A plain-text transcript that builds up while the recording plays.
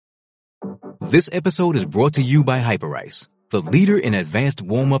This episode is brought to you by Hyperice, the leader in advanced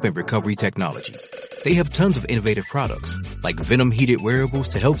warm-up and recovery technology. They have tons of innovative products, like Venom-heated wearables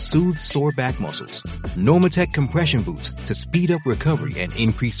to help soothe sore back muscles, Normatec compression boots to speed up recovery and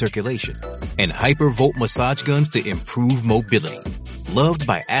increase circulation, and Hypervolt massage guns to improve mobility. Loved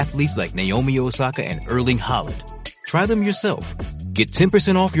by athletes like Naomi Osaka and Erling Haaland. Try them yourself. Get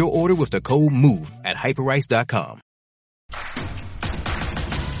 10% off your order with the code MOVE at hyperice.com.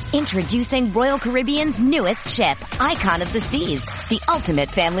 Introducing Royal Caribbean's newest ship, Icon of the Seas, the ultimate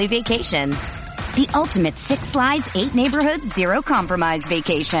family vacation. The ultimate 6 slides, 8 neighborhoods, 0 compromise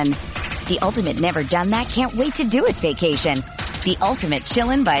vacation. The ultimate never done that, can't wait to do it vacation. The ultimate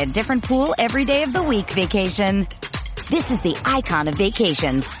chillin' by a different pool every day of the week vacation. This is the Icon of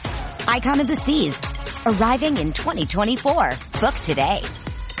Vacations. Icon of the Seas. Arriving in 2024. Book today.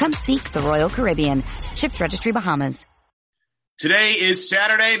 Come seek the Royal Caribbean. Ships Registry Bahamas. Today is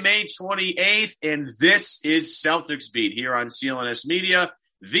Saturday, May 28th, and this is Celtics Beat here on CLNS Media,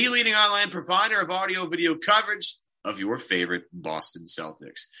 the leading online provider of audio-video coverage of your favorite Boston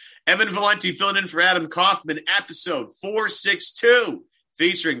Celtics. Evan Valenti filling in for Adam Kaufman, episode 462,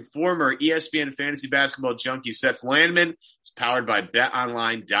 featuring former ESPN fantasy basketball junkie Seth Landman. It's powered by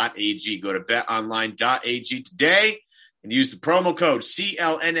betonline.ag. Go to betonline.ag today and use the promo code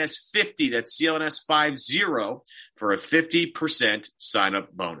CLNS50, that's CLNS50, for a 50%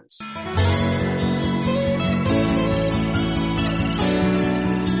 sign-up bonus.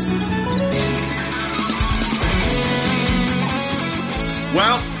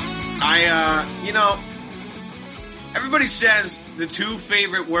 Well, everybody says the 2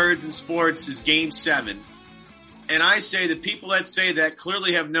 favorite words in sports is Game 7. And I say that people that say that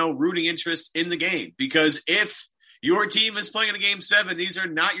clearly have no rooting interest in the game. Because if your team is playing in a Game 7, these are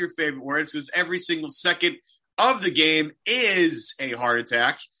not your favorite words, because every single second of the game is a heart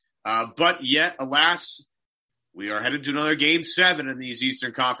attack. But yet, alas, we are headed to another Game 7 in these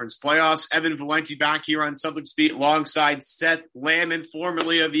Eastern Conference playoffs. Evan Valenti back here on Celtics Beat alongside Seth Landman,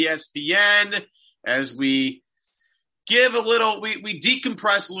 formerly of ESPN, as we give a little, we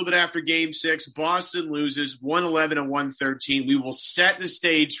decompress a little bit after Game 6. Boston loses 111 and 113. We will set the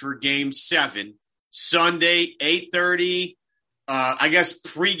stage for Game 7. Sunday, 8:30. I guess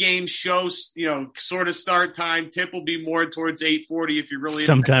pregame shows, sort of start time. Tip will be more towards 8:40 if you're really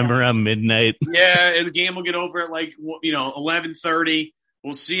sometime around midnight. Yeah, the game will get over at 11:30.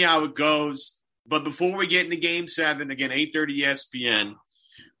 We'll see how it goes. But before we get into Game 7, again, 8:30 ESPN,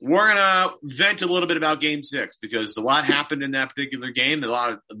 we're gonna vent a little bit about Game 6 because a lot happened in that particular game. A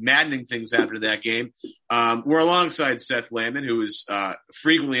lot of maddening things happened in that game. We're alongside Seth Landman, who is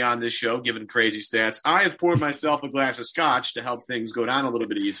frequently on this show, giving crazy stats. I have poured myself a glass of scotch to help things go down a little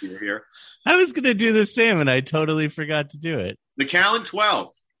bit easier here. I was going to do the same, and I totally forgot to do it. Macallan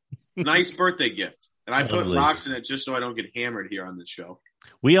 12. Nice birthday gift. And I put rocks in it just so I don't get hammered here on this show.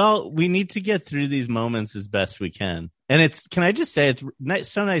 We need to get through these moments as best we can. And can I just say,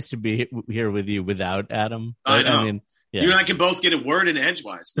 it's so nice to be here with you without Adam. I know. I mean, yeah. You and I can both get a word in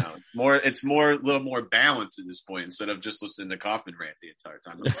edgewise now. It's a little more balanced at this point instead of just listening to Kaufman rant the entire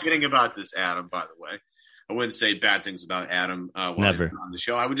time. I'm kidding about this Adam, by the way. I wouldn't say bad things about Adam while Never. he's on the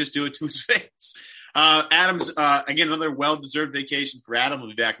show. I would just do it to his face. Adam's, again, another well-deserved vacation for Adam. We'll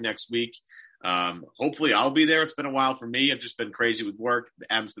be back next week. Hopefully I'll be there. It's been a while for me. I've just been crazy with work.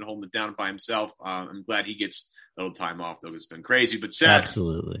 Adam's been holding it down by himself. I'm glad he gets a little time off, though, because it's been crazy. But Seth,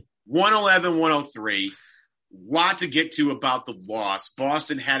 absolutely. 111-103. Lot to get to about the loss.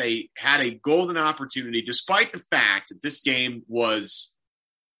 Boston had a golden opportunity, despite the fact that this game was,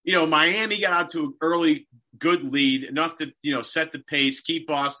 Miami got out to an early good lead, enough to, set the pace, keep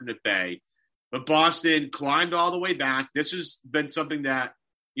Boston at bay. But Boston climbed all the way back. This has been something that,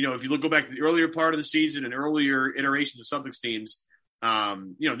 if you go back to the earlier part of the season and earlier iterations of Celtics teams,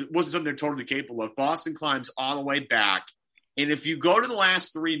 it wasn't something they're totally capable of. Boston climbs all the way back. And if you go to the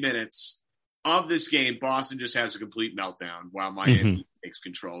last 3 minutes of this game, Boston just has a complete meltdown while Miami takes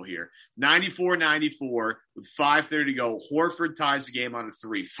control here. 94-94 with 5:30 to go. Horford ties the game on a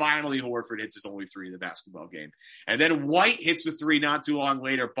 3. Finally, Horford hits his only 3 of the basketball game. And then White hits the 3 not too long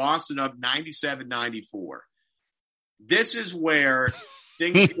later. Boston up 97-94. This is where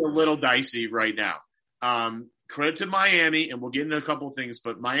things are a little dicey right now. Credit to Miami, and we'll get into a couple of things,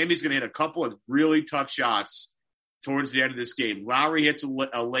 but Miami's going to hit a couple of really tough shots towards the end of this game. Lowry hits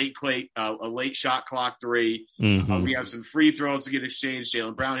a late shot clock 3. We have some free throws to get exchanged.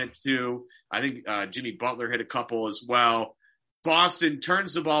 Jaylen Brown hit 2. I think Jimmy Butler hit a couple as well. Boston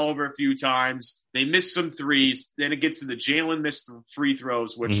turns the ball over a few times. They miss some threes. Then it gets to the Jaylen missed the free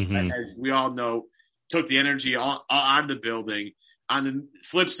throws, which, as we all know, took the energy out of the building. on the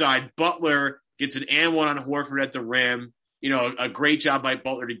flip side, Butler gets an and one on Horford at the rim. A great job by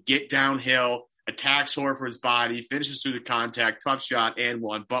Butler to get downhill, attacks Horford's body, finishes through the contact, tough shot, and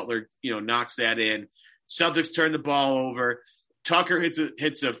one. Butler, knocks that in. Celtics turn the ball over. Tucker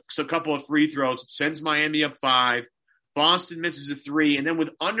hits a couple of free throws, sends Miami up 5. Boston misses a 3, and then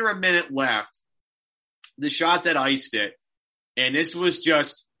with under a minute left, the shot that iced it, and this was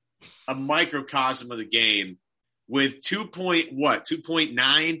just a microcosm of the game, with 2.9,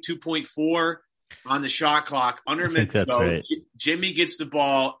 2.4 on the shot clock, under a minute to go. Right. Jimmy gets the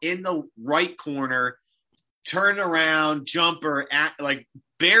ball in the right corner, turn around, jumper,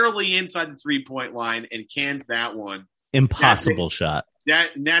 barely inside the 3-point line, and cans that one. Impossible shot.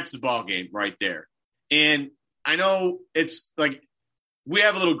 That's the ball game right there. And I know it's like we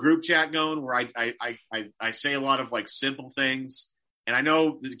have a little group chat going where I say a lot of simple things. And I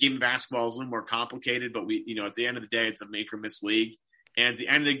know the game of basketball is a little more complicated, but we, at the end of the day, it's a make or miss league. And at the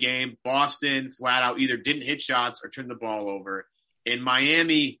end of the game, Boston flat out either didn't hit shots or turned the ball over. In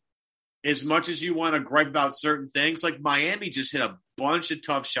Miami, as much as you want to gripe about certain things, Miami just hit a bunch of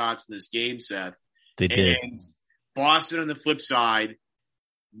tough shots in this game, Seth. They did. And Boston on the flip side,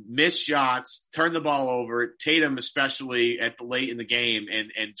 missed shots, turned the ball over. Tatum, especially at the late in the game,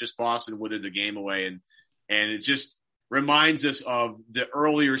 and just Boston withered the game away. And it just reminds us of the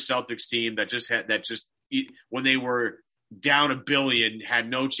earlier Celtics team that just when they were down $1 billion, had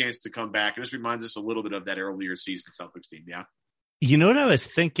no chance to come back. It just reminds us a little bit of that earlier season Celtics team. Yeah. You know what I was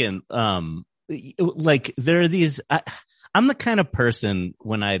thinking? There are these, I'm the kind of person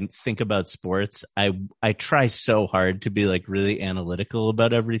when I think about sports, I try so hard to be really analytical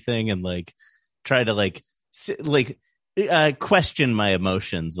about everything and try to question my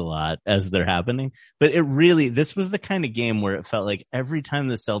emotions a lot as they're happening. But this was the kind of game where it felt like every time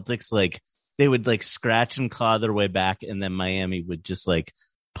the Celtics, they would scratch and claw their way back, and then Miami would just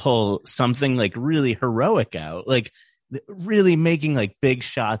pull something really heroic out, really making big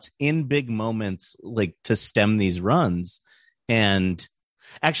shots in big moments, to stem these runs. And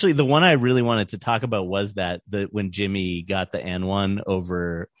actually the one I really wanted to talk about was that when Jimmy got the and one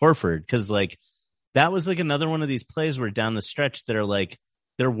over Horford, because that was another one of these plays where down the stretch they're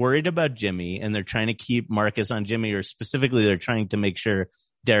they're worried about Jimmy and they're trying to keep Marcus on Jimmy, or specifically they're trying to make sure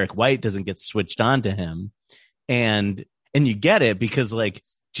Derek White doesn't get switched on to him. And you get it because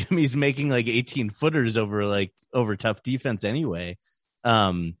Jimmy's making 18 footers over tough defense anyway.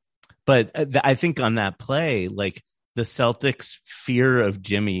 But I think on that play, the Celtics' fear of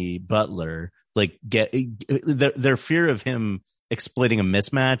Jimmy Butler, their fear of him exploiting a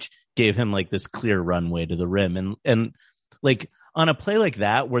mismatch gave him this clear runway to the rim. And on a play like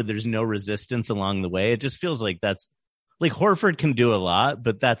that, where there's no resistance along the way, it just feels that's Horford can do a lot,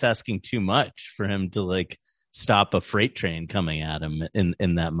 but that's asking too much for him to stop a freight train coming at him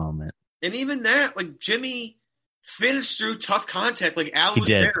in that moment. And even that, Jimmy finished through tough contact. Al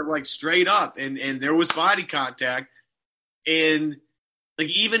was there, straight up, and there was body contact. And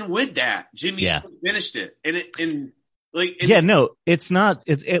even with that, Jimmy still finished it. It's not.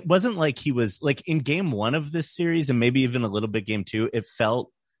 It wasn't he was in game 1 of this series, and maybe even a little bit game 2. It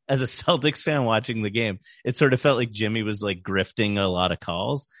felt, as a Celtics fan watching the game, it sort of felt like Jimmy was grifting a lot of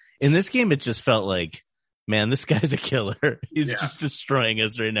calls. In this game, it just felt man, this guy's a killer. He's just destroying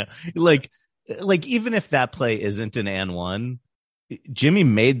us right now. Even if that play isn't an and one, Jimmy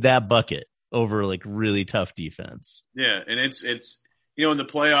made that bucket over really tough defense. Yeah. And it's, in the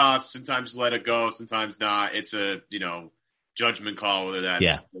playoffs, sometimes let it go, sometimes not. It's a, judgment call, whether that's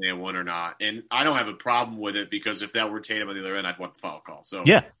an and one or not. And I don't have a problem with it, because if that were Tatum on the other end, I'd want the foul call. So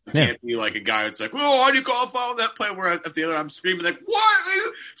I can't be a guy that's why do you call a foul on that play? Whereas if the other, I'm screaming what?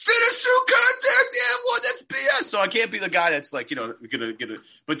 Finish through contact and what? That's BS. So I can't be the guy that's gonna get it.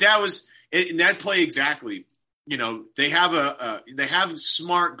 But that was in that play exactly. They have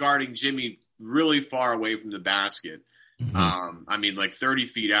Smart guarding Jimmy really far away from the basket. Mm-hmm. 30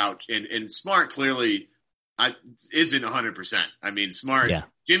 feet out, and Smart clearly isn't 100%. Smart. Yeah.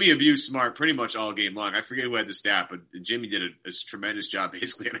 Jimmy abused Smart pretty much all game long. I forget who had the stat, but Jimmy did a tremendous job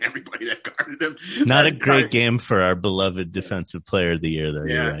basically on everybody that guarded him. Not a great game for our beloved defensive player of the year, though.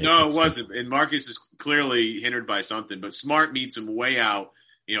 Yeah, right. No, it wasn't. And Marcus is clearly hindered by something, but Smart meets him way out,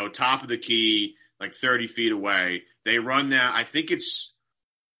 top of the key, 30 feet away. They run that. I think it's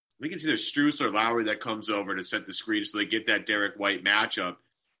either Strus or Lowry that comes over to set the screen, so they get that Derek White matchup.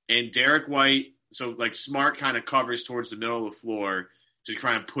 And Derek White, so Smart kind of covers towards the middle of the floor to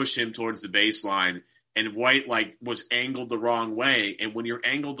try and push him towards the baseline. And White was angled the wrong way. And when you're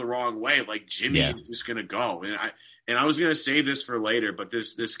angled the wrong way, Jimmy is just gonna go. And I was gonna save this for later, but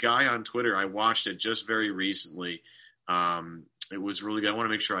this guy on Twitter, I watched it just very recently. It was really good. I want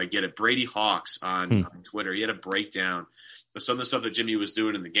to make sure I get it. Brady Hawks on Twitter. He had a breakdown of some of the stuff that Jimmy was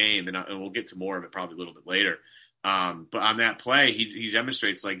doing in the game, and we'll get to more of it probably a little bit later. But on that play, he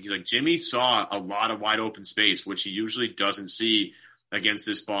demonstrates he's like Jimmy saw a lot of wide open space, which he usually doesn't see against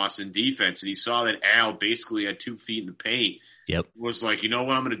this Boston defense, and he saw that Al basically had 2 feet in the paint. Yep, was like, you know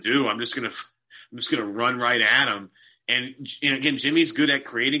what I'm going to do? I'm just going to run right at him. And again, Jimmy's good at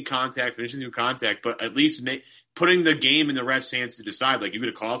creating contact, finishing through contact, but at least putting the game in the ref's hands to decide, like, you're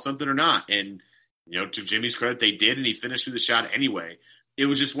going to call something or not. And, to Jimmy's credit, they did, and he finished through the shot anyway. It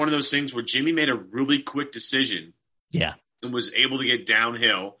was just one of those things where Jimmy made a really quick decision. Yeah. And was able to get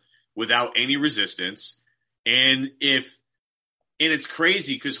downhill without any resistance. And it's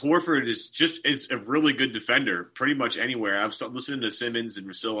crazy because Horford is a really good defender pretty much anywhere. I was listening to Simmons and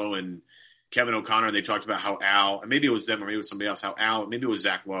Russillo and Kevin O'Connor, and they talked about how Al, and maybe it was them or maybe it was somebody else, maybe it was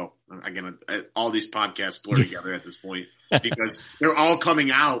Zach Lowe. Again, all these podcasts blur together at this point because they're all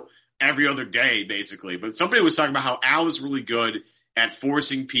coming out every other day, basically. But somebody was talking about how Al is really good at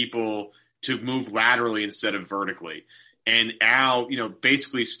forcing people to move laterally instead of vertically. And Al,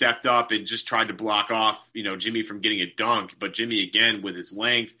 basically stepped up and just tried to block off, Jimmy from getting a dunk. But Jimmy, again, with his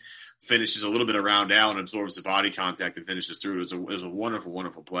length, finishes a little bit around Al and absorbs the body contact and finishes through. It was a wonderful,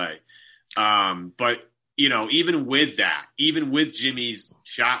 wonderful play. But, even with that, even with Jimmy's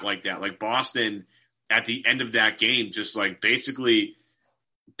shot like that, like Boston at the end of that game, just basically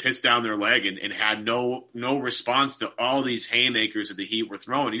pissed down their leg and had no response to all these haymakers that the Heat were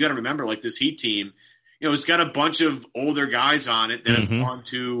throwing. You got to remember, this Heat team, it's got a bunch of older guys on it that have gone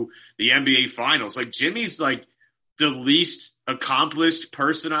to the NBA Finals. Jimmy's the least accomplished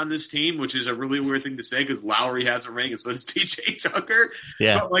person on this team, which is a really weird thing to say because Lowry has a ring and so does PJ Tucker.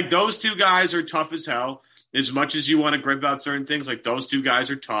 Yeah. But those two guys are tough as hell. As much as you want to gripe about certain things, those two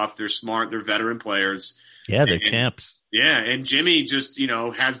guys are tough. They're smart. They're veteran players. Yeah, they're champs. Yeah, and Jimmy just,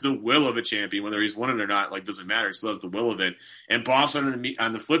 has the will of a champion. Whether he's won it or not, doesn't matter. He still has the will of it. And Boston,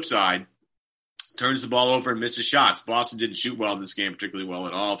 on the flip side, turns the ball over and misses shots. Boston didn't shoot well in this game, particularly well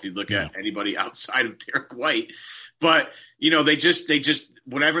at all, if you look at anybody outside of Derek White. But, they just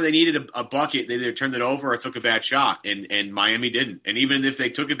whenever they needed a bucket, they either turned it over or took a bad shot, and Miami didn't. And even if they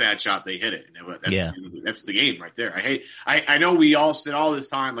took a bad shot, they hit it. That's the game right there. I know we all spend all this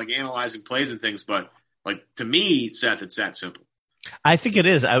time analyzing plays and things, but to me, Seth, it's that simple. I think it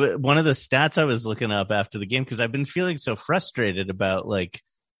is. One of the stats I was looking up after the game, because I've been feeling so frustrated about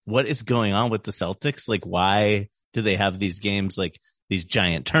what is going on with the Celtics. Why do they have these games, these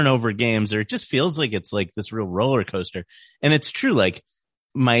giant turnover games, or it just feels like it's this real roller coaster. And it's true.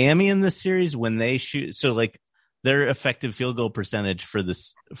 Miami in this series, when they shoot, so their effective field goal percentage for the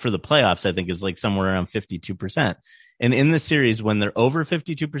playoffs, I think is somewhere around 52%. And in the series, when they're over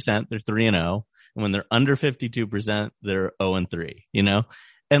 52%, they're 3-0. And when they're under 52%, they're 0-3,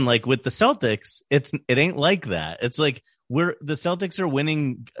 And with the Celtics, it ain't like that. It's the Celtics are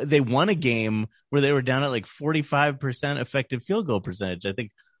winning. They won a game where they were down at 45% effective field goal percentage, I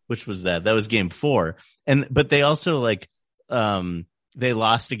think, which was that was game 4. But they also they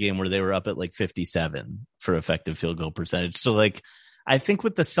lost a game where they were up at 57 for effective field goal percentage. So I think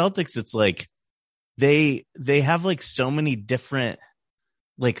with the Celtics, it's they have so many different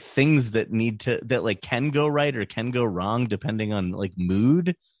things that that can go right or can go wrong depending on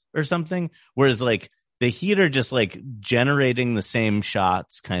mood or something. Whereas the Heat are just generating the same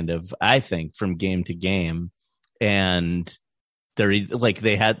shots kind of, I think, from game to game. And they're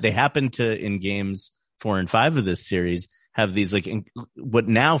they happen to, in games 4 and 5 of this series, have these what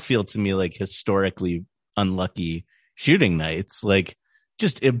now feel to me historically unlucky shooting nights,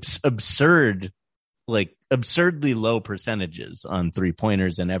 just absurd, absurdly low percentages on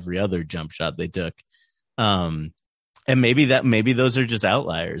 3-pointers and every other jump shot they took. And maybe those are just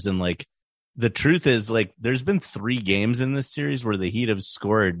outliers. And the truth is there's been 3 games in this series where the Heat have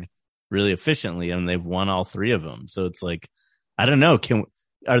scored really efficiently and they've won all 3 of them. So it's I don't know.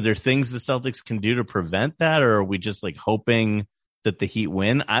 Are there things the Celtics can do to prevent that? Or are we just hoping that the Heat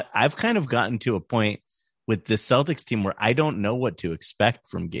win? I've kind of gotten to a point with the Celtics team where I don't know what to expect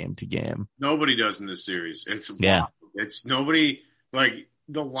from game to game. Nobody does in this series. It's nobody.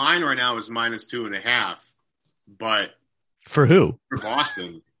 The line right now is -2.5, but for who? For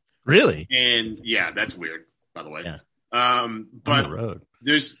Boston. Really? And that's weird, by the way. Yeah. But on the road.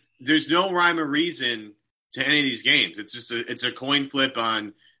 There's no rhyme or reason to any of these games. It's just it's a coin flip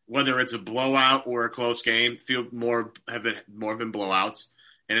on whether it's a blowout or a close game. More have been blowouts.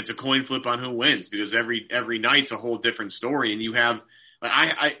 And it's a coin flip on who wins because every night's a whole different story. And you have,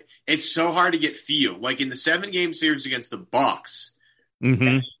 it's so hard to get feel. In the 7-game series against the Bucks,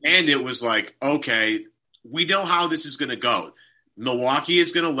 and it was okay, we know how this is going to go. Milwaukee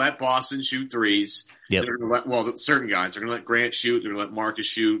is going to let Boston shoot threes. Yep. They're going to let, certain guys, they're going to let Grant shoot. They're going to let Marcus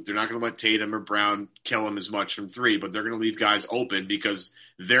shoot. They're not going to let Tatum or Brown kill him as much from three, but they're going to leave guys open because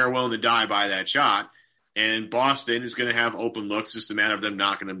they're willing to die by that shot. And Boston is going to have open looks, just a matter of them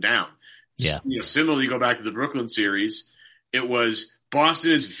knocking them down. Yeah. Similarly, you go back to the Brooklyn series, it was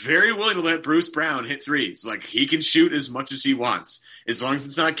Boston is very willing to let Bruce Brown hit threes. Like, he can shoot as much as he wants. As long as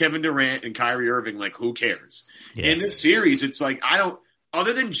it's not Kevin Durant and Kyrie Irving, like, who cares? Yeah. In this series, it's like,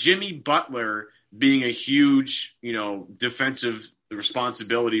 other than Jimmy Butler being a huge, defensive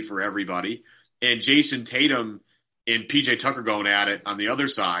responsibility for everybody, and Jason Tatum and PJ Tucker going at it on the other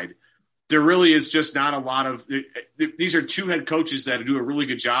side, there really is just not a lot of – these are two head coaches that do a really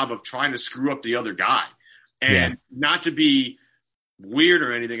good job of trying to screw up the other guy. And not to be weird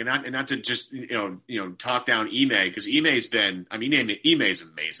or anything, and not to just, talk down Ime, because Ime's been – Ime's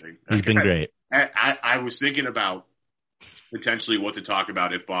amazing. He's been great. I was thinking about potentially what to talk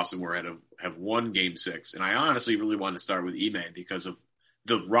about if Boston were to have won Game 6. And I honestly really want to start with Ime because of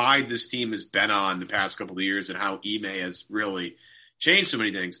the ride this team has been on the past couple of years and how Ime has really – changed so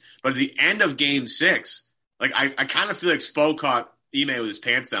many things. But at the end of Game 6, like I kind of feel like Spo caught Ime with his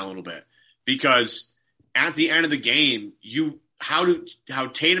pants down a little bit, because at the end of the game, how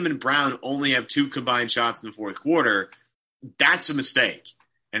Tatum and Brown only have 2 combined shots in the fourth quarter, that's a mistake.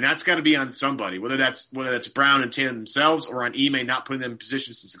 And that's got to be on somebody, whether that's Brown and Tatum themselves or on Ime not putting them in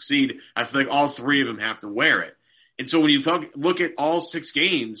positions to succeed. I feel like all 3 of them have to wear it. And so when you look at all 6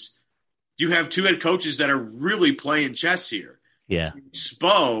 games, you have 2 head coaches that are really playing chess here. Yeah.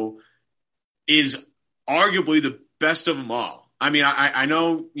 Spo is arguably the best of them all. I mean, I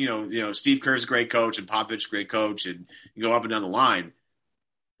know, Steve Kerr's a great coach and Popovich a great coach, and you go up and down the line.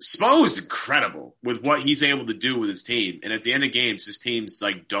 Spo is incredible with what he's able to do with his team. And at the end of games, his teams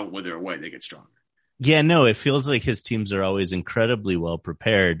don't wither away. They get stronger. Yeah, no, it feels like his teams are always incredibly well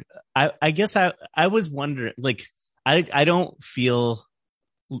prepared. I guess I was wondering, I don't feel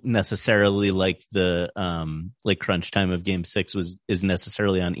necessarily like the crunch time of Game 6 is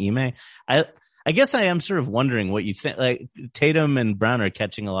necessarily on Ime. I guess I am sort of wondering what you think. Like, Tatum and Brown are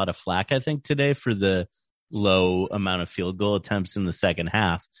catching a lot of flack, I think, today for the low amount of field goal attempts in the second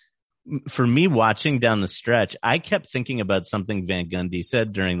half. For me, watching down the stretch, I kept thinking about something Van Gundy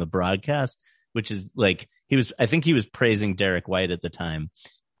said during the broadcast, which is I think he was praising Derek White at the time,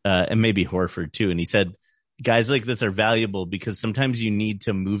 and maybe Horford too. And he said, guys like this are valuable because sometimes you need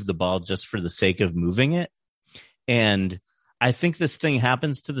to move the ball just for the sake of moving it. And I think this thing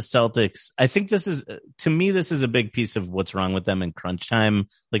happens to the Celtics. I think this is a big piece of what's wrong with them in crunch time,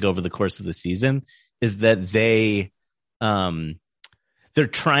 over the course of the season, is that they're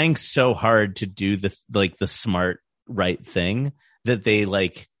trying so hard to do the smart, right thing that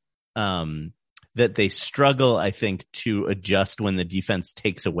they struggle, I think, to adjust when the defense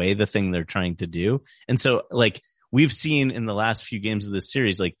takes away the thing they're trying to do. And so, we've seen in the last few games of this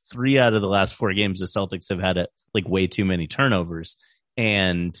series, 3 out of the last 4 games, the Celtics have had way too many turnovers.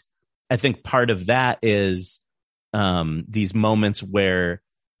 And I think part of that is these moments where,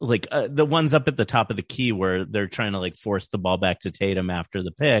 the ones up at the top of the key where they're trying to force the ball back to Tatum after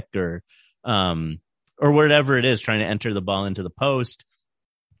the pick or whatever it is, trying to enter the ball into the post.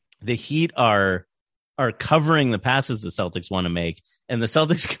 The Heat are covering the passes the Celtics want to make, and the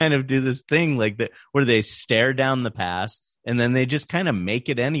Celtics kind of do this thing where they stare down the pass and then they just kind of make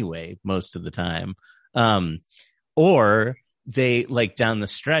it anyway most of the time. Or they down the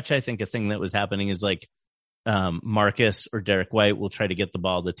stretch, I think a thing that was happening is Marcus or Derek White will try to get the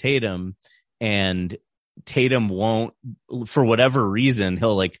ball to Tatum, and Tatum won't, for whatever reason,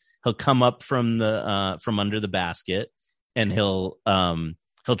 he'll come up from under the basket, and he'll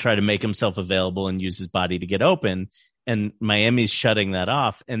try to make himself available and use his body to get open, and Miami's shutting that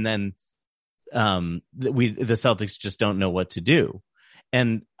off. And then the Celtics just don't know what to do.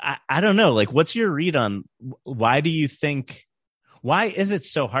 And I don't know, what's your read on why is it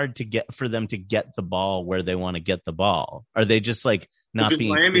so hard for them to get the ball where they want to get the ball? Are they just not because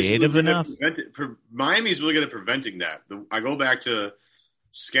being creative enough? Miami's really good at preventing that. I go back to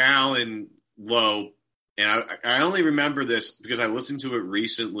Scal and Lowe. And I only remember this because I listened to it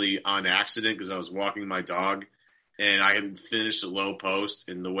recently on accident because I was walking my dog and I had finished a low post.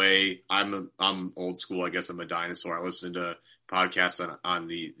 And the way I'm old school, I guess I'm a dinosaur. I listen to podcasts on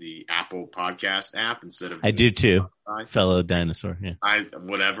the Apple Podcast app instead of. I do too, fellow dinosaur. Yeah. I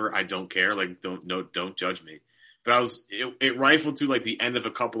don't care. Don't judge me. But it rifled through the end of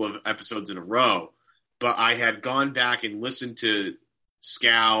a couple of episodes in a row. But I had gone back and listened to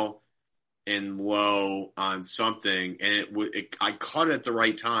Scal and low on something, and I caught it at the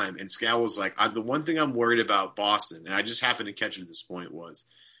right time. And Scal was like, the one thing I'm worried about Boston, and I just happened to catch it at this point, was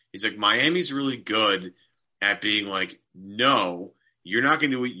he's like, Miami's really good at being like, no, you're not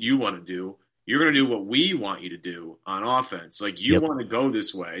going to do what you want to do. You're going to do what we want you to do on offense. Like, you want to go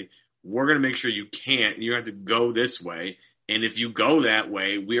this way. We're going to make sure you can't, and you have to go this way. And if you go that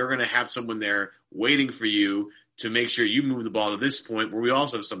way, we are going to have someone there waiting for you to make sure you move the ball to this point where we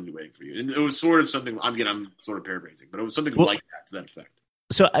also have somebody waiting for you. And it was sort of something, I'm sort of paraphrasing, but it was something like that, to that effect.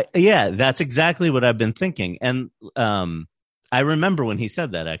 So, that's exactly what I've been thinking. And I remember when he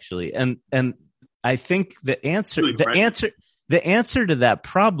said that, actually. And I think the answer to that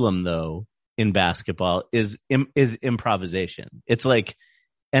problem, though, in basketball is improvisation. It's like,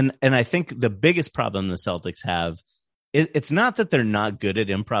 and I think the biggest problem the Celtics have, it's not that they're not good at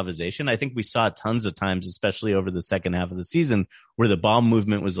improvisation. I think we saw tons of times, especially over the second half of the season, where the ball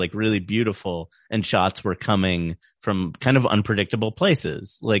movement was like really beautiful and shots were coming from kind of unpredictable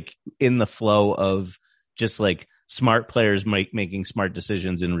places, like in the flow of just like smart players making smart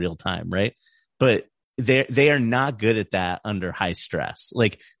decisions in real time, right? But they are not good at that under high stress.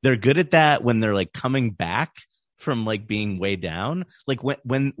 Like, they're good at that when they're like coming back from like being way down, like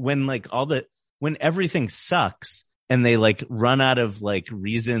when like when everything sucks and they like run out of like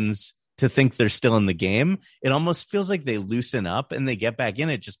reasons to think they're still in the game. It almost feels like they loosen up and they get back in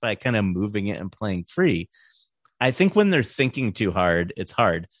it just by kind of moving it and playing free. I think when they're thinking too hard, it's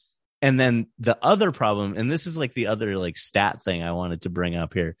hard. And then the other problem, and this is like the other like stat thing I wanted to bring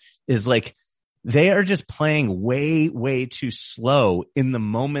up here, is like they are just playing way, way too slow in the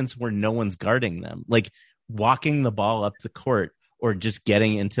moments where no one's guarding them, like walking the ball up the court or just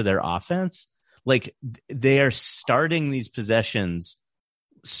getting into their offense. Like, they are starting these possessions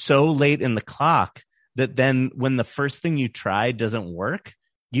so late in the clock that then when the first thing you try doesn't work,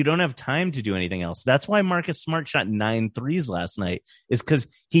 you don't have time to do anything else. That's why Marcus Smart shot 9 threes last night, is because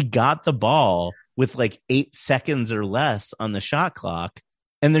he got the ball with like 8 seconds or less on the shot clock,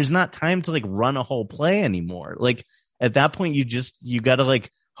 and there's not time to like run a whole play anymore. Like, at that point, you got to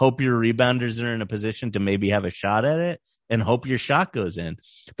like hope your rebounders are in a position to maybe have a shot at it and hope your shot goes in.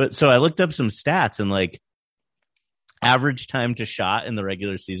 But so I looked up some stats, and like average time to shot in the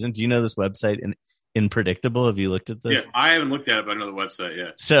regular season. Do you know this website in Predictable? Have you looked at this? Yeah, I haven't looked at it, but I know the website.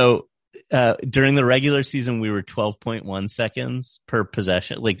 Yeah. So during the regular season, we were 12.1 seconds per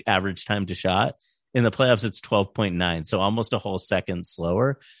possession, like average time to shot. In the playoffs, it's 12.9. So almost a whole second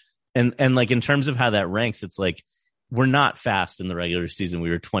slower. And like in terms of how that ranks, it's like, we're not fast in the regular season. We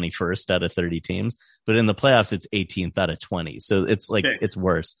were 21st out of 30 teams, but in the playoffs, it's 18th out of 20. So it's like, it's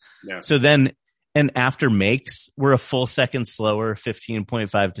worse. Yeah. So then, and after makes, we're a full second slower,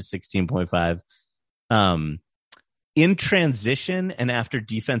 15.5 to 16.5. In transition and after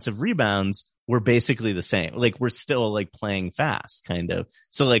defensive rebounds, we're basically the same. Like, we're still like playing fast, kind of.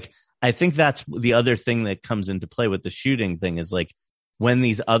 So like, I think that's the other thing that comes into play with the shooting thing, is like, when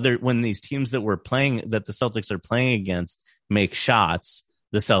these teams that the Celtics are playing against make shots,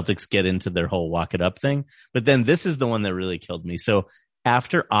 the Celtics get into their whole walk it up thing. But then this is the one that really killed me. So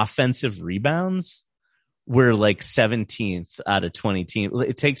after offensive rebounds, we're like 17th out of 20 teams.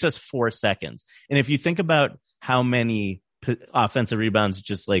 It takes us 4 seconds. And if you think about how many offensive rebounds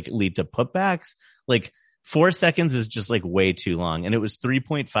just like lead to putbacks, like 4 seconds is just like way too long. And it was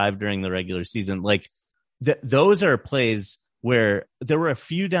 3.5 during the regular season. Like those are plays where there were a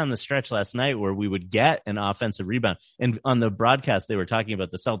few down the stretch last night where we would get an offensive rebound. And on the broadcast, they were talking about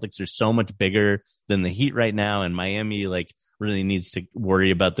the Celtics are so much bigger than the Heat right now, and Miami like really needs to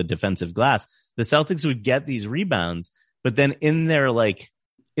worry about the defensive glass. The Celtics would get these rebounds, but then in their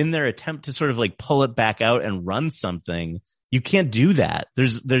attempt to sort of like pull it back out and run something, you can't do that.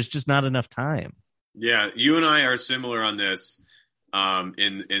 There's just not enough time. Yeah, you and I are similar on this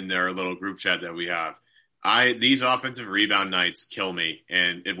in their little group chat that we have. These offensive rebound nights kill me,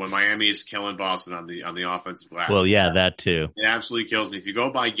 and when Miami is killing Boston on the offensive glass. Well, yeah, that too. It absolutely kills me. If you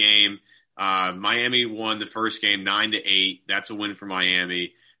go by game, Miami won the first game 9-8. That's a win for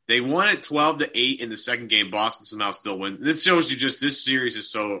Miami. They won it 12-8 in the second game. Boston somehow still wins. This shows you just this series is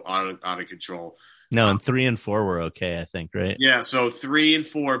so out of control. No, and 3 and 4 were okay, I think, right? Yeah, so 3 and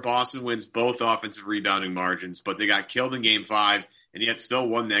 4, Boston wins both offensive rebounding margins, but they got killed in Game 5. And yet still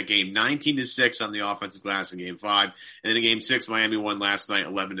won that game 19-6 on the offensive glass in Game 5. And then in Game 6, Miami won last night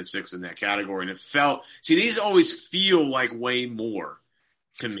 11-6 in that category. And it felt – see, these always feel like way more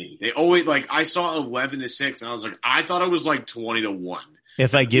to me. They always – like I saw 11-6 and I was like, I thought it was like 20-1.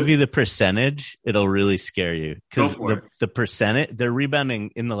 If I give you the percentage, it'll really scare you. Because the percentage – they're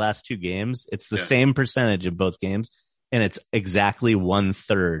rebounding in the last 2 games. It's the same percentage of both games. and it's exactly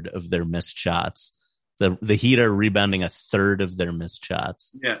 1/3 of their missed shots. The Heat are rebounding 1/3 of their missed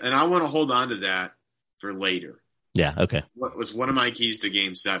shots. Yeah, and I want to hold on to that for later. Yeah, okay. What was one of my keys to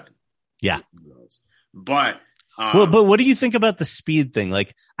Game 7? Yeah. But but what do you think about the speed thing?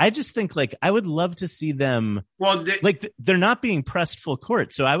 Like, I just think, like, I would love to see them. Well, they're not being pressed full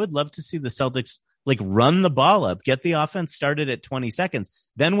court, so I would love to see the Celtics like run the ball up, get the offense started at 20 seconds.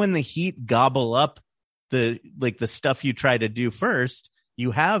 Then when the Heat gobble up the stuff you try to do first,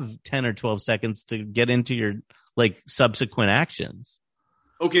 you have 10 or 12 seconds to get into your like subsequent actions.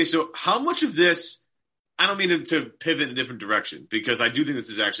 Okay, so how much of this? I don't mean to pivot in a different direction, because I do think this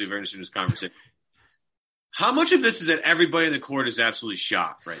is actually a very interesting conversation. How much of this is that everybody in the court is absolutely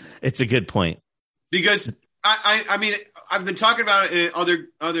shocked right now? It's a good point. Because I mean, I've been talking about it in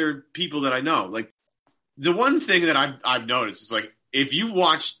other people that I know. Like, the one thing that I've noticed is, like, if you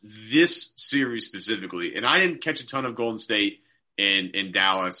watch this series specifically, and I didn't catch a ton of Golden State in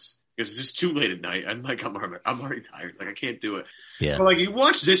Dallas because it's just too late at night. I'm already tired. Like, I can't do it. Yeah. But like, you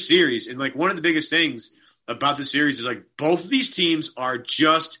watch this series, and like, one of the biggest things about the series is like both of these teams are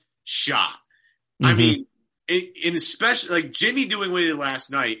just shot. Mm-hmm. I mean, in especially like Jimmy doing what he did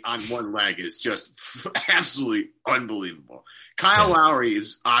last night on one leg is just absolutely unbelievable. Kyle Lowry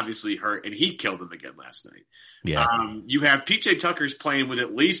is obviously hurt, and he killed him again last night. Yeah. You have PJ Tucker's playing with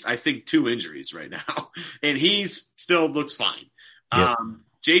at least, I think, 2 injuries right now, and he's still looks fine. Yep.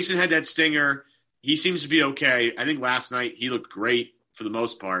 Jason had that stinger. He seems to be okay. I think last night he looked great for the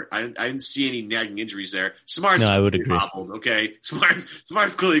most part. I didn't see any nagging injuries there. Smart's I would agree. hobbled, okay?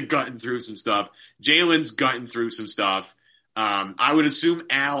 Smart's clearly gutting through some stuff. Jalen's gutting through some stuff. I would assume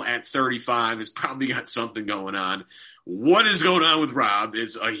Al at 35 has probably got something going on. What is going on with Rob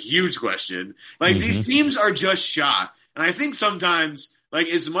is a huge question. Like, these teams are just shot. And I think sometimes, like,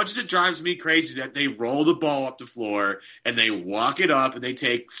 as much as it drives me crazy that they roll the ball up the floor and they walk it up and they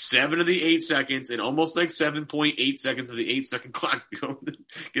take 7 of the 8 seconds and almost like 7.8 seconds of the 8-second clock to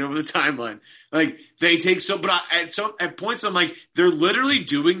get over the timeline. Like, they take at points I'm like, they're literally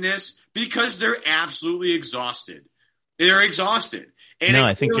doing this because they're absolutely exhausted. They're exhausted. And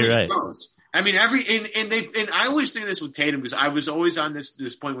I think you're right. I mean, and I always think this with Tatum, because I was always on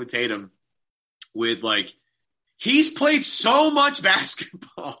this point with Tatum with, like, he's played so much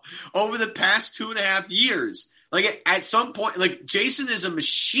basketball over the past 2.5 years. Like, at some point, like, Jason is a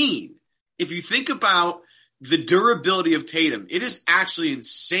machine. If you think about the durability of Tatum, it is actually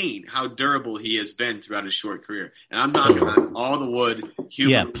insane how durable he has been throughout his short career. And I'm knocking on all the wood.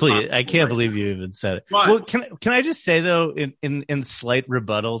 Yeah, please. I can't believe you even said it. But, well, can I just say, though, in slight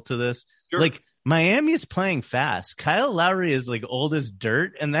rebuttal to this, sure. Like, Miami is playing fast. Kyle Lowry is like old as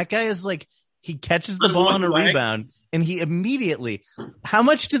dirt, and that guy is like, he catches the ball on a rebound, and he immediately. How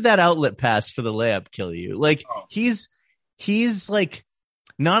much did that outlet pass for the layup kill you? Like, he's like,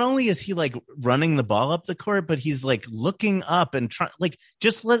 not only is he like running the ball up the court, but he's like looking up and trying. Like,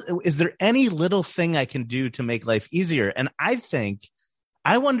 is there any little thing I can do to make life easier? And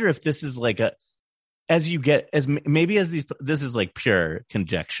I wonder if this is like this is like pure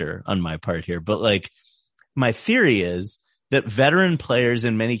conjecture on my part here, but like, my theory is that veteran players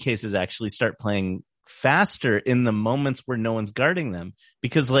in many cases actually start playing faster in the moments where no one's guarding them.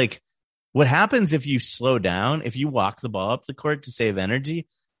 Because, like, what happens if you slow down, if you walk the ball up the court to save energy,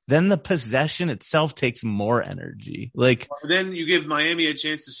 then the possession itself takes more energy. Like, then you give Miami a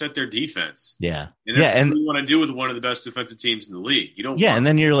chance to set their defense. Yeah. And that's what you want to do with one of the best defensive teams in the league. You don't. Yeah. And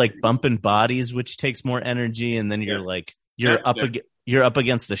then you're like bumping bodies, which takes more energy. And then you're like, you're up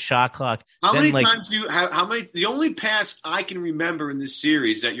against the shot clock. How many times the only pass I can remember in this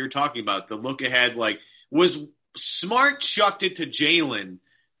series that you're talking about, the look ahead, like, was Smart chucked it to Jalen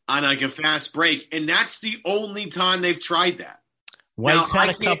on like a fast break. And that's the only time they've tried that. White's had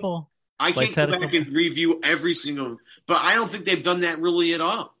a couple. I can't go back and review every single, but I don't think they've done that really at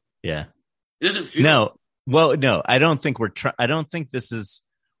all. Yeah. It doesn't feel. No. Well, no, I don't think I don't think this is,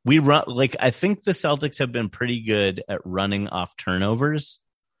 I think the Celtics have been pretty good at running off turnovers.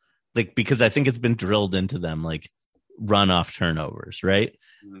 Like, because I think it's been drilled into them, like, run off turnovers. Right.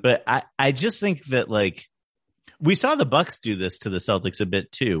 Mm-hmm. But I just think that, like, we saw the Bucks do this to the Celtics a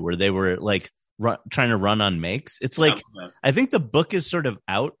bit too, where they were like, trying to run on makes. It's like, I think the book is sort of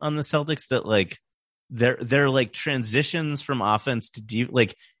out on the Celtics that, like, they're like transitions from offense to deep.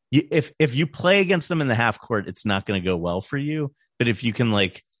 Like, if you play against them in the half court, it's not going to go well for you. But if you can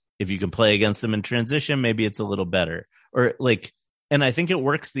play against them in transition, maybe it's a little better. Or like, and I think it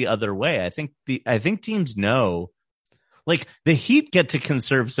works the other way. I think teams know, like, the Heat get to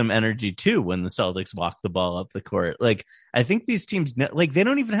conserve some energy too when the Celtics walk the ball up the court. Like, I think these teams, like, they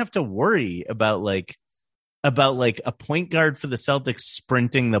don't even have to worry about, like, about like a point guard for the Celtics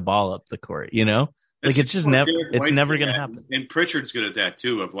sprinting the ball up the court, you know? Like it's just never going to happen. And Pritchard's good at that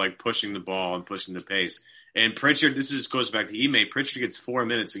too, of like pushing the ball and pushing the pace. And Pritchard, goes back to Ime. Pritchard gets 4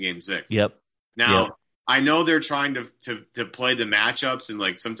 minutes in Game 6. Yep. Now, I know they're trying to play the matchups, and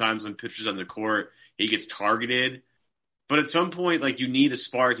like sometimes when Pritchard's on the court, he gets targeted. But at some point, like you need a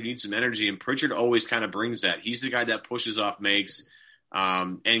spark, you need some energy, and Pritchard always kind of brings that. He's the guy that pushes off makes,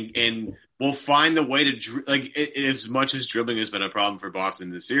 and will find the way to as much as dribbling has been a problem for Boston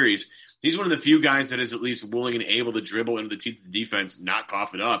in the series. He's one of the few guys that is at least willing and able to dribble into the teeth of the defense, not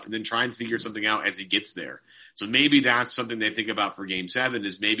cough it up, and then try and figure something out as he gets there. So maybe that's something they think about for Game 7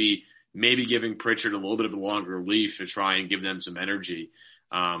 is maybe giving Pritchard a little bit of a longer leash to try and give them some energy.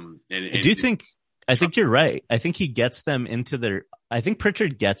 I think you're right. I think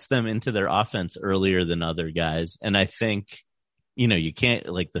Pritchard gets them into their offense earlier than other guys. And I think, you can't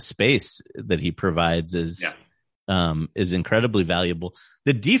like the space that he provides is incredibly valuable.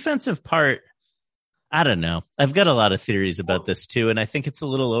 The defensive part, I don't know. I've got a lot of theories about this too. And I think it's a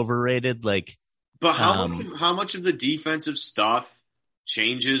little overrated. But how much of the defensive stuff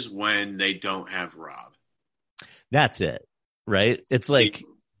changes when they don't have Rob? That's it, right? It's like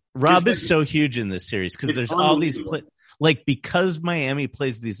Rob is so huge in this series because there's all these because Miami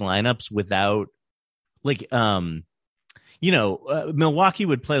plays these lineups without Milwaukee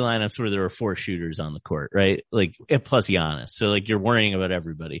would play lineups where there were 4 shooters on the court, right? Like plus Giannis. So you're worrying about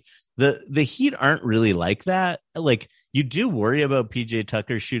everybody. The Heat aren't really like that. Like you do worry about PJ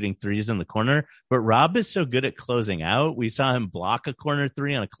Tucker shooting threes in the corner, but Rob is so good at closing out. We saw him block a corner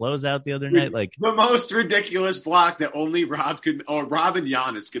 3 on a closeout the other night. Like the most ridiculous block that only Rob could, or Rob and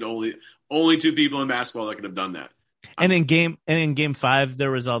Giannis could only 2 people in basketball that could have done that. And in game 5,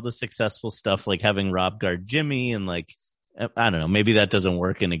 there was all the successful stuff like having Rob guard Jimmy and I don't know, maybe that doesn't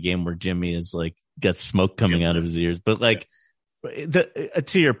work in a game where Jimmy is got smoke coming out of his ears. But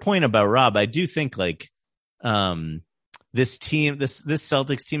to your point about Rob, I do think this team, this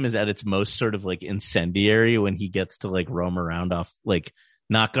Celtics team is at its most sort of incendiary when he gets to roam around off,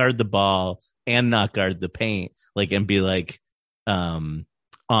 not guard the ball and not guard the paint, and be on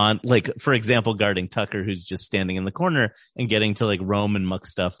for example, guarding Tucker, who's just standing in the corner and getting to roam and muck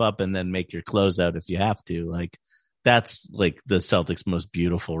stuff up and then make your closeout if you have to. That's the Celtics' most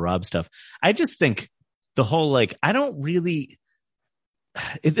beautiful Rob stuff. I just think the whole, I don't really,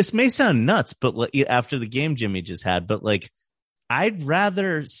 this may sound nuts, but after the game Jimmy just had, but I'd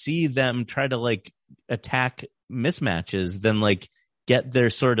rather see them try to attack mismatches than get their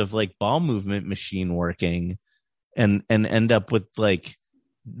sort of ball movement machine working and end up with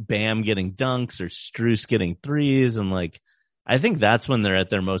Bam getting dunks or Strus getting threes. And I think that's when they're at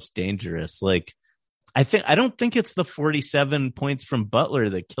their most dangerous. I don't think it's the 47 points from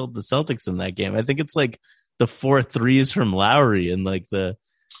Butler that killed the Celtics in that game. I think it's the 4 threes from Lowry and I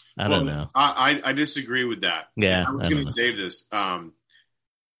don't know. I disagree with that. Yeah. I was going to say this.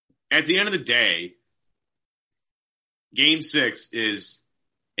 At the end of the day, Game 6 is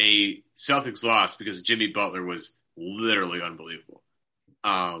a Celtics loss because Jimmy Butler was literally unbelievable.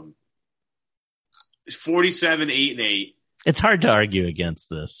 It's 47, 8, and 8. It's hard to argue against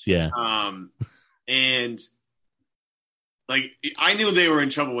this. Yeah. And I knew they were in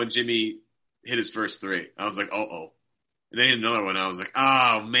trouble when Jimmy hit his first 3. I was like, oh. And they hit another one. I was like,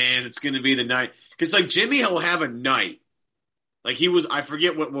 oh man, it's going to be the night. Cause Jimmy will have a night. He was, I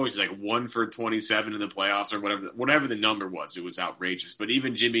forget what was 1 for 27 in the playoffs or whatever the number was. It was outrageous. But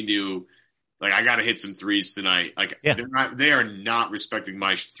even Jimmy knew, I got to hit some threes tonight. They are not respecting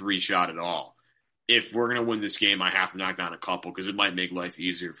my 3 shot at all. If we're going to win this game, I have to knock down a couple because it might make life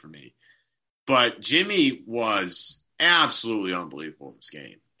easier for me. But Jimmy was absolutely unbelievable in this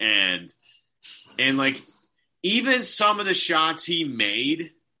game. And even some of the shots he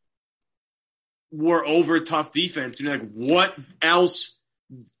made were over tough defense. And you're what else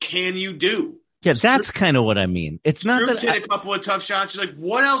can you do? Yeah, that's kind of what I mean. It's not that hit a couple of tough shots. You're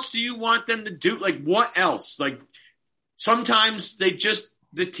what else do you want them to do? What else? Sometimes the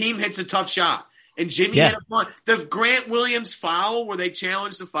team hits a tough shot. And Jimmy had a fun. The Grant Williams foul where they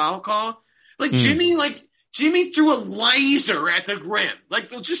challenged the foul call. Jimmy threw a laser at the rim,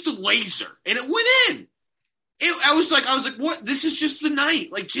 just a laser, and it went in. I was like, what? This is just the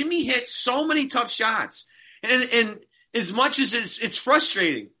night. Jimmy hit so many tough shots, and as much as it's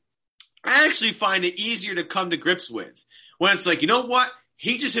frustrating, I actually find it easier to come to grips with when it's you know what?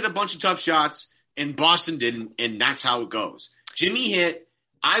 He just hit a bunch of tough shots, and Boston didn't, and that's how it goes. Jimmy hit,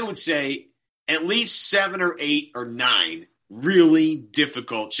 I would say, at least 7 or 8 or 9. Really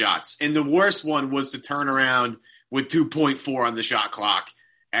difficult shots. And the worst one was to turn around with 2.4 on the shot clock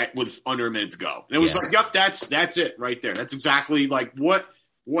with under a minute to go. And it was like, yep, that's it right there. That's exactly like what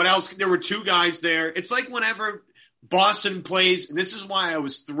else? There were two guys there. It's like whenever Boston plays, and this is why I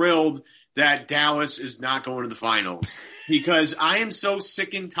was thrilled that Dallas is not going to the finals, because I am so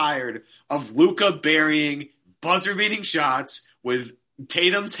sick and tired of Luka burying buzzer-beating shots with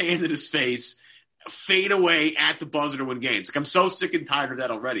Tatum's hand in his face, fade away at the buzzer to win games. Like, I'm so sick and tired of that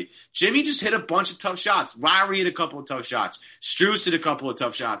already. Jimmy just hit a bunch of tough shots. Lowry hit a couple of tough shots. Strus hit a couple of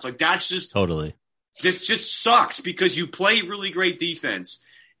tough shots. Like, that's just totally just sucks, because you play really great defense,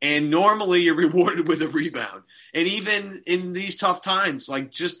 and normally you're rewarded with a rebound. And even in these tough times,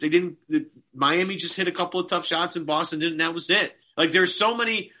 like, just Miami just hit a couple of tough shots and Boston didn't, and that was it. Like, there's so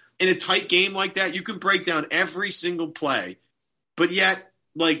many in a tight game like that, you can break down every single play, but yet,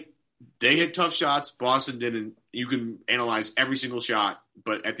 like, they hit tough shots, Boston didn't. You can analyze every single shot,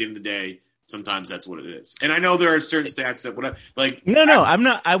 but at the end of the day, sometimes that's what it is. And I know there are certain stats that would like. No, I'm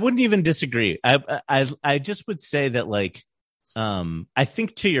not. I wouldn't even disagree. I just would say that, like, I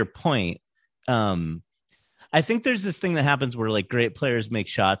think to your point, I think there's this thing that happens where, like, great players make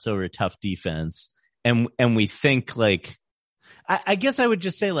shots over a tough defense, and we think, like, I guess I would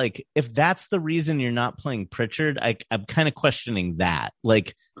just say, like, if that's the reason you're not playing Pritchard, I'm kind of questioning that.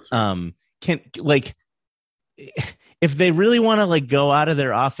 Like, if they really want to, like, go out of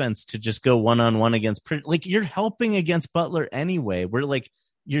their offense to just go one-on-one against Pritchard, like, you're helping against Butler anyway. We're like,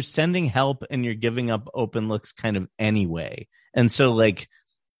 you're sending help and you're giving up open looks kind of anyway. And so, like,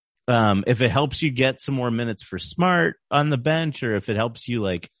 if it helps you get some more minutes for Smart on the bench, or if it helps you,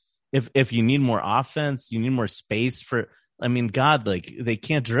 like, if you need more offense, you need more space for, I mean, God, like, they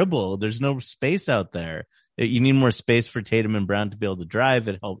can't dribble. There's no space out there. You need more space for Tatum and Brown to be able to drive.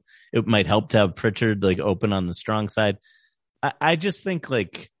 It might help to have Pritchard, like, open on the strong side. I just think,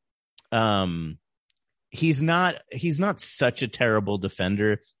 like, he's not such a terrible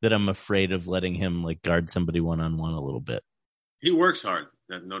defender that I'm afraid of letting him, like, guard somebody one-on-one a little bit. He works hard.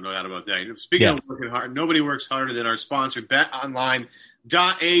 No doubt about that. Speaking of working hard, nobody works harder than our sponsor, BetOnline.ag.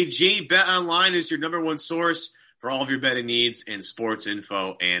 BetOnline is your number one source for all of your betting needs and sports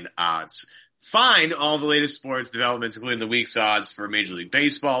info and odds. Find all the latest sports developments, including the week's odds for Major League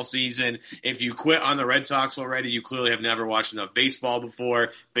Baseball season. If you quit on the Red Sox already, you clearly have never watched enough baseball before.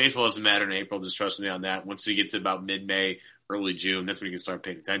 Baseball doesn't matter in April. Just trust me on that. Once you get to about mid-May, early June, that's when you can start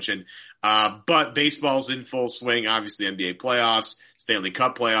paying attention. But baseball's in full swing. Obviously, NBA playoffs, Stanley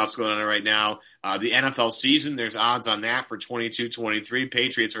Cup playoffs going on right now. The NFL season, there's odds on that for 22-23.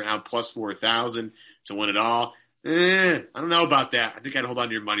 Patriots are now plus 4,000 to win it all. I don't know about that. I think I'd hold on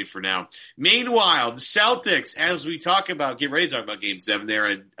to your money for now. Meanwhile, the Celtics, as we get ready to talk about Game 7,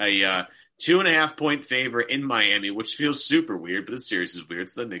 they're a 2.5-point favorite in Miami, which feels super weird, but the series is weird,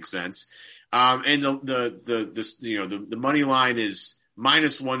 so that makes sense. And the money line is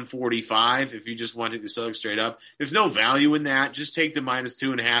minus 145 if you just want to take the Celtics straight up. There's no value in that. Just take the minus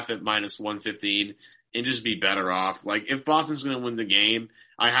 2.5 at minus 115 and just be better off. Like, if Boston's going to win the game,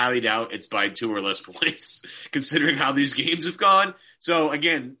 I highly doubt it's by 2 or less points, considering how these games have gone. So,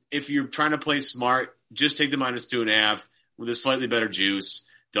 again, if you're trying to play smart, just take the minus 2.5 with a slightly better juice.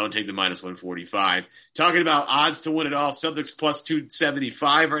 Don't take the minus 145. Talking about odds to win it all, Celtics plus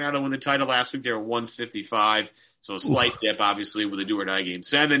 275 right now to win the title. Last week they were 155. So a slight dip, obviously, with a do-or-die Game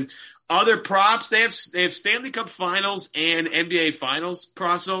 7. Other props, they have Stanley Cup Finals and NBA Finals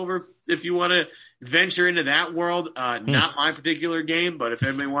crossover if you want to venture into that world. Not my particular game, but if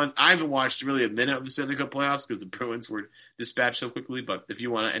anybody wants, I haven't watched really a minute of the Stanley Cup playoffs because the Bruins were dispatched so quickly. But if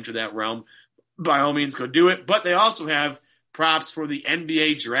you want to enter that realm, by all means, go do it. But they also have props for the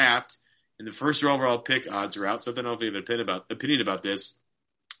NBA draft, and the first overall pick odds are out. So I don't know if you have an opinion about this.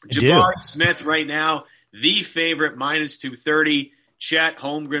 Jabari Smith right now, the favorite, minus 230. Chet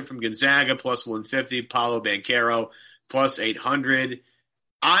Holmgren from Gonzaga, plus 150. Paolo Banchero, plus 800.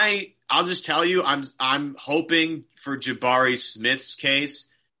 I'll just tell you, I'm hoping for Jabari Smith's case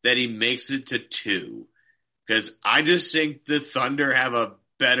that he makes it to 2. Because I just think the Thunder have a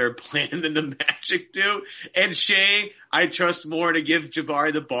better plan than the Magic do. And Shea, I trust more to give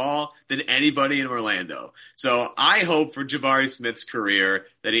Jabari the ball than anybody in Orlando. So I hope for Jabari Smith's career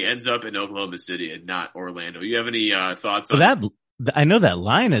that he ends up in Oklahoma City and not Orlando. You have any thoughts on that? I know that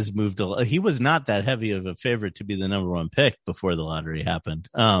line has moved a lot. He was not that heavy of a favorite to be the number 1 pick before the lottery happened.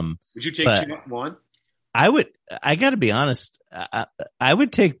 Would you take Chet 1? I got to be honest. I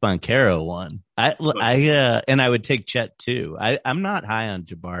would take Banchero 1. And I would take Chet 2. I'm not high on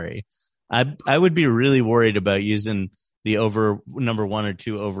Jabari. I would be really worried about using the number 1 or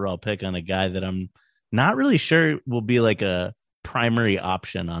 2 overall pick on a guy that I'm not really sure will be like a primary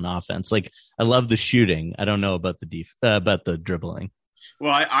option on offense. Like, I love the shooting. I don't know about the dribbling.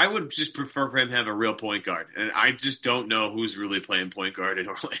 Well, I would just prefer for him to have a real point guard. And I just don't know who's really playing point guard in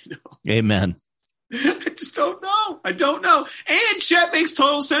Orlando. Amen. I just don't know. I don't know. And Chet makes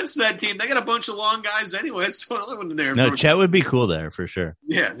total sense to that team. They got a bunch of long guys anyway. Let's throw another one in there. No, Chet would be cool there for sure.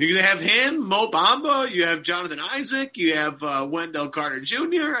 Yeah, you're going to have him, Mo Bamba. You have Jonathan Isaac. You have Wendell Carter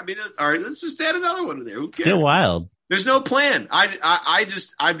Jr. I mean, all right, let's just add another one in there. Who cares? Still wild. There's no plan. I'm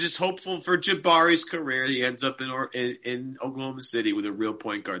just hopeful for Jabari's career. He ends up in Oklahoma City with a real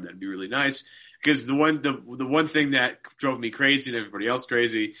point guard. That'd be really nice. Because the one thing that drove me crazy and everybody else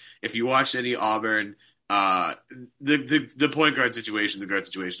crazy, if you watched any Auburn, the point guard situation, the guard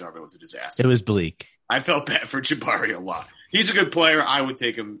situation at Auburn was a disaster. It was bleak. I felt bad for Jabari a lot. He's a good player. I would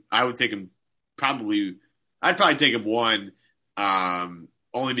take him. Probably. I'd probably take him one.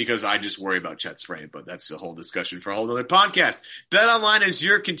 Only because I just worry about Chet's frame, but that's a whole discussion for a whole other podcast. BetOnline is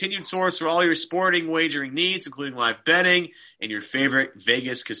your continued source for all your sporting wagering needs, including live betting and your favorite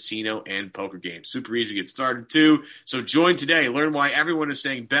Vegas casino and poker games. Super easy to get started too. So join today. Learn why everyone is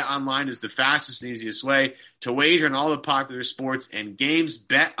saying BetOnline is the fastest and easiest way to wager on all the popular sports and games.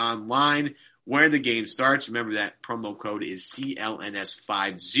 BetOnline, where the game starts. Remember that promo code is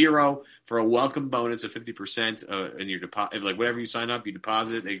CLNS50 for a welcome bonus of 50% in your deposit. Like whatever you sign up, you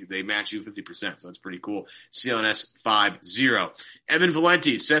deposit it, they match you 50%. So that's pretty cool. CLNS50. Evan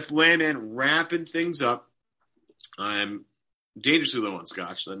Valenti, Seth Landman wrapping things up. I'm dangerously low on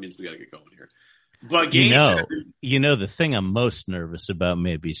scotch, so that means we got to get going here. But the thing I'm most nervous about,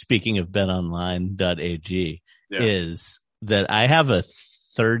 maybe speaking of betonline.ag, is that I have a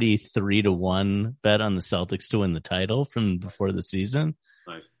 33-1 bet on the Celtics to win the title from before the season.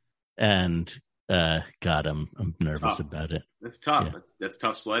 Nice. And God, I'm nervous about it. That's tough. Yeah. That's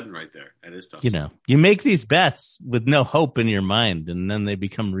tough sledding right there. That is tough. You make these bets with no hope in your mind, and then they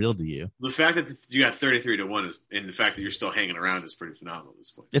become real to you. The fact that you got 33-1 is, and the fact that you're still hanging around is pretty phenomenal at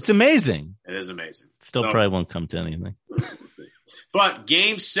this point. It's amazing. It is amazing. Still probably won't come to anything. But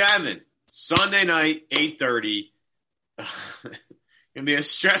Game 7, Sunday night, 8:30. Gonna be a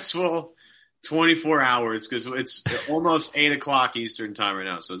stressful 24 hours because it's almost 8 o'clock Eastern time right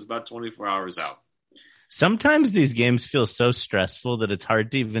now. So it's about 24 hours out. Sometimes these games feel so stressful that it's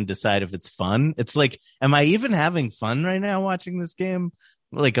hard to even decide if it's fun. It's like, am I even having fun right now watching this game?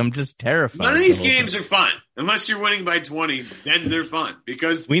 Like, I'm just terrified. None of these games are fun unless you're winning by 20. Then they're fun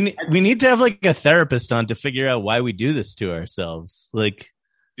because we need to have like a therapist on to figure out why we do this to ourselves. Like,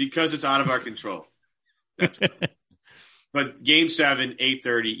 because it's out of our control. That's fun. But Game 7,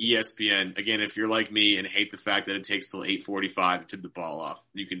 8:30, ESPN. Again, if you're like me and hate the fact that it takes till 8:45 to tip the ball off,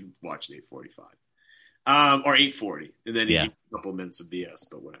 you can watch it 8:45 or 8:40, and then you get a couple minutes of BS,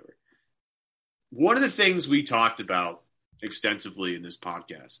 but whatever. One of the things we talked about extensively in this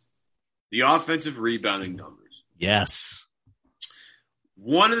podcast, the offensive rebounding numbers. Yes.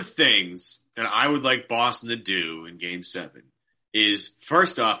 One of the things that I would like Boston to do in Game 7 is,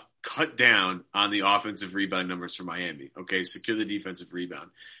 first off, cut down on the offensive rebounding numbers for Miami. Okay, secure the defensive rebound.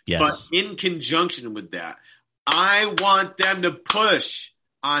 Yes. But in conjunction with that, I want them to push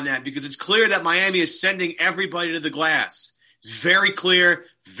on that because it's clear that Miami is sending everybody to the glass. Very clear,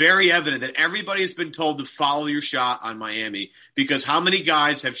 very evident that everybody has been told to follow your shot on Miami because how many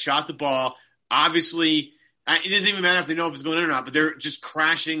guys have shot the ball? Obviously, it doesn't even matter if they know if it's going in or not, but they're just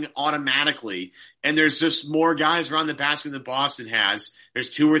crashing automatically. And there's just more guys around the basket than Boston has. There's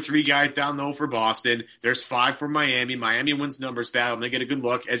 2 or 3 guys down low for Boston. There's 5 for Miami. Miami wins numbers battle, and they get a good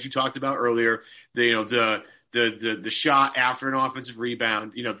look. As you talked about earlier, the shot after an offensive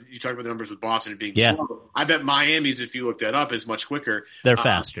rebound. You talked about the numbers with Boston being slow. I bet Miami's, if you look that up, is much quicker. They're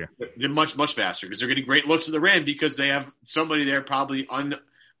faster. They're much, much faster because they're getting great looks at the rim because they have somebody there probably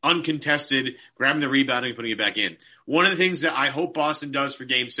uncontested, grabbing the rebound and putting it back in. One of the things that I hope Boston does for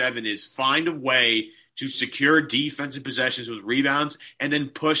Game 7 is find a way to secure defensive possessions with rebounds and then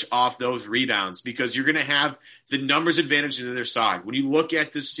push off those rebounds because you're going to have the numbers advantage to their side. When you look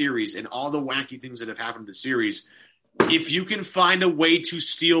at this series and all the wacky things that have happened in the series, if you can find a way to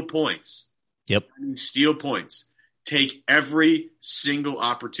steal points, take every single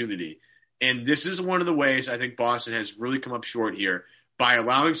opportunity. And this is one of the ways I think Boston has really come up short here by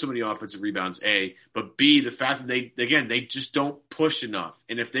allowing so many offensive rebounds, A, but B, the fact that they just don't push enough.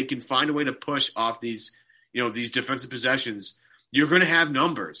 And if they can find a way to push off these defensive possessions, you're going to have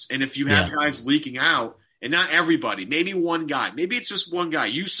numbers. And if you have guys leaking out, and not everybody, maybe one guy, maybe it's just one guy.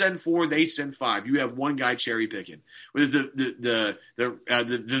 You send 4, they send 5. You have one guy cherry picking. With the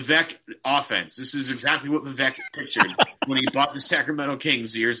Vivek offense, this is exactly what Vivek pictured when he bought the Sacramento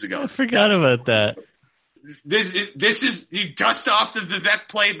Kings years ago. I forgot about that. This is you dust off the Vivek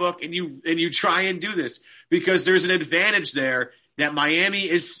playbook and you try and do this because there's an advantage there that Miami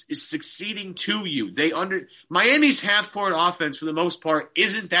is succeeding to you. Miami's half-court offense, for the most part,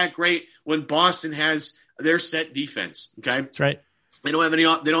 isn't that great when Boston has their set defense. Okay, that's right. They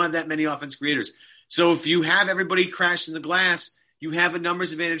don't have that many offense creators. So if you have everybody crashing the glass, you have a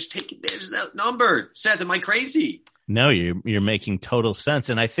numbers advantage. Take advantage of that number. Seth, am I crazy? No, you're making total sense.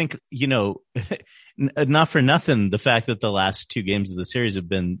 And I think, not for nothing, the fact that the last two games of the series have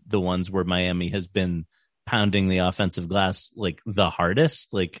been the ones where Miami has been pounding the offensive glass like the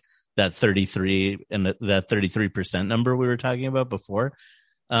hardest, like that 33 and that 33% number we were talking about before.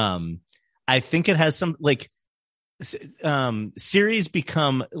 I think it has some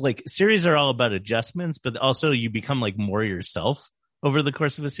series are all about adjustments, but also you become like more yourself over the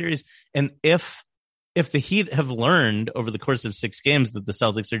course of a series. And if the Heat have learned over the course of 6 games that the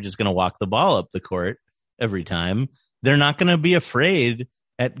Celtics are just going to walk the ball up the court every time, they're not going to be afraid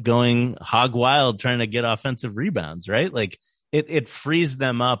at going hog wild trying to get offensive rebounds, right? Like it frees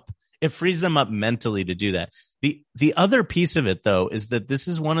them up. It frees them up mentally to do that. The other piece of it, though, is that this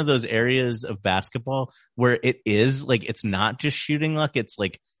is one of those areas of basketball where it is like, it's not just shooting luck. It's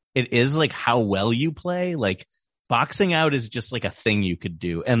like, it is like how well you play. Like boxing out is just like a thing you could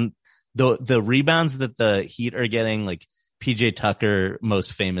do. And the rebounds that the Heat are getting, like PJ Tucker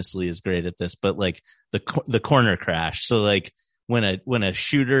most famously is great at this, but like the corner crash. So like when a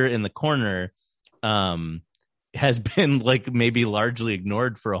shooter in the corner, has been like maybe largely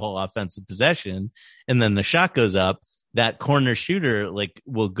ignored for a whole offensive possession, and then the shot goes up, that corner shooter like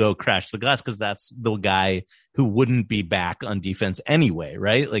will go crash the glass because that's the guy who wouldn't be back on defense anyway,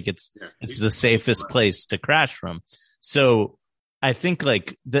 right? Like it's the safest place to crash from. So I think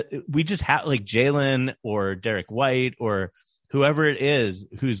like that we just have like Jalen or Derek White or whoever it is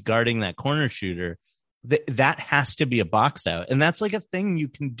who's guarding that corner shooter, that has to be a box out, and that's like a thing you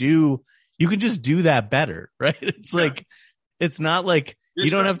can do. You can just do that better, right? It's like, it's not like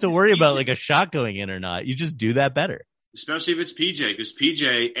you don't have to worry about like a shot going in or not. You just do that better. Especially if it's PJ, because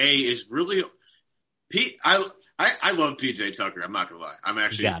PJ is really, I love PJ Tucker. I'm not gonna lie.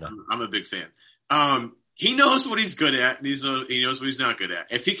 I'm a big fan. He knows what he's good at, and he knows what he's not good at.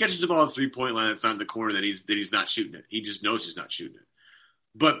 If he catches the ball at 3-point line that's not in the corner, then he's not shooting it. He just knows he's not shooting it.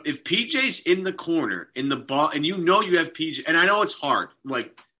 But if PJ's in the corner, in the ball, and you have PJ, and I know it's hard,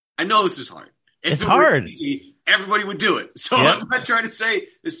 like, I know this is hard. It's hard. Easy, everybody would do it. So I'm not trying to say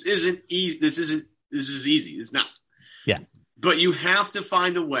this isn't easy. This is easy. It's not. Yeah. But you have to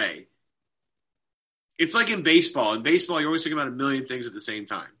find a way. It's like in baseball. In baseball, you're always thinking about a million things at the same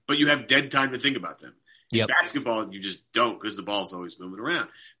time, but you have dead time to think about them. In basketball, you just don't because the ball's always moving around.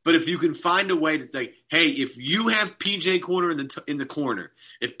 But if you can find a way to think, hey, if you have PJ corner in the corner,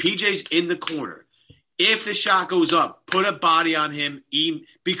 if PJ's in the corner, if the shot goes up, put a body on him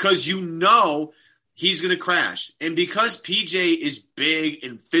because you know he's going to crash. And because PJ is big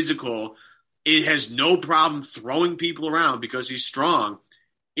and physical, it has no problem throwing people around because he's strong.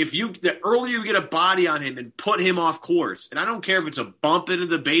 The earlier you get a body on him and put him off course, and I don't care if it's a bump into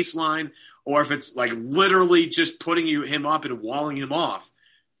the baseline or if it's like literally just putting him up and walling him off,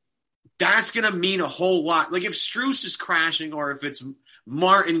 that's going to mean a whole lot. Like if Strus is crashing or if it's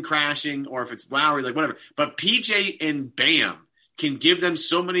Martin crashing or if it's Lowry, like whatever. But PJ and Bam can give them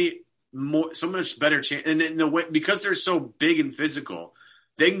so much better chance. And in the way, because they're so big and physical,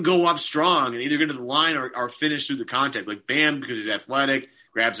 they can go up strong and either get to the line or finish through the contact. Like Bam, because he's athletic,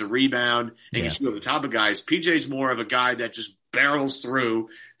 grabs a rebound and can shoot over the top of guys. PJ's more of a guy that just barrels through,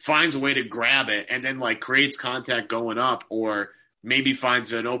 finds a way to grab it, and then like creates contact going up or maybe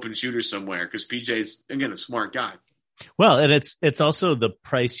finds an open shooter somewhere because PJ's, again, a smart guy. Well, and it's also the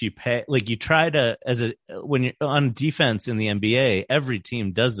price you pay. Like you try to, when you're on defense in the NBA, every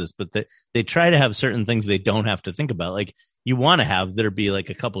team does this, but they try to have certain things they don't have to think about. Like you want to have there be like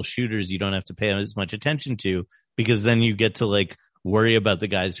a couple shooters you don't have to pay as much attention to because then you get to like worry about the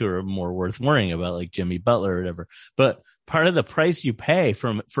guys who are more worth worrying about, like Jimmy Butler or whatever. But part of the price you pay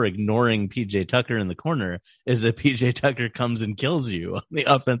for ignoring PJ Tucker in the corner is that PJ Tucker comes and kills you on the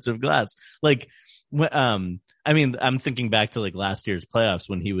offensive glass. Like, I mean, I'm thinking back to like last year's playoffs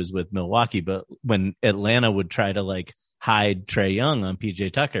when he was with Milwaukee, but when Atlanta would try to like hide Trae Young on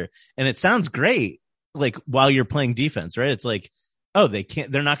PJ Tucker, and it sounds great, like while you're playing defense, right? It's like, oh,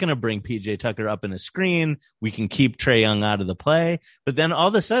 they're not going to bring PJ Tucker up in a screen. We can keep Trae Young out of the play. But then all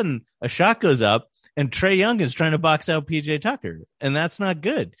of a sudden a shot goes up and Trae Young is trying to box out PJ Tucker, and that's not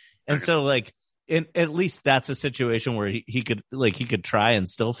good. And so like, at least that's a situation where he could try and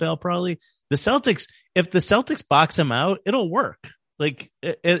still fail. Probably if the Celtics box him out, it'll work. Like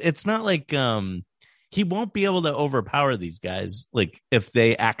it's not like he won't be able to overpower these guys. Like if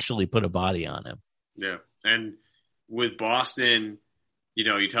they actually put a body on him. Yeah. And with Boston,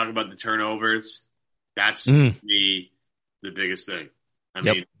 you talk about the turnovers. That's to me the biggest thing. I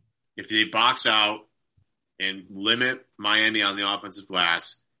mean, if they box out and limit Miami on the offensive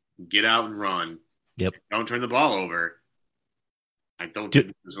glass, get out and run, don't turn the ball over, I don't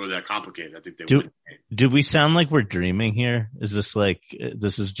think it's really that complicated. I think they win. Do we sound like we're dreaming here? Is this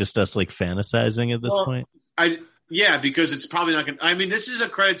this is just us fantasizing at this point? Yeah, because it's probably not going to – I mean, this is a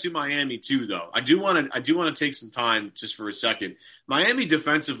credit to Miami too, though. I do want to take some time just for a second. Miami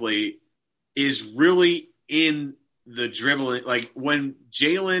defensively is really in the dribbling. Like when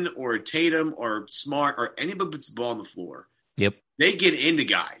Jalen or Tatum or Smart or anybody puts the ball on the floor, they get into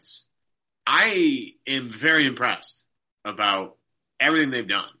guys. I am very impressed about everything they've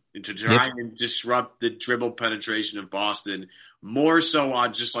done to try and disrupt the dribble penetration of Boston, more so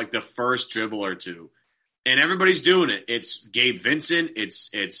on just the first dribble or two. And everybody's doing it. It's Gabe Vincent.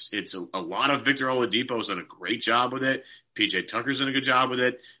 It's a lot of Victor Oladipo's done a great job with it. PJ Tucker's done a good job with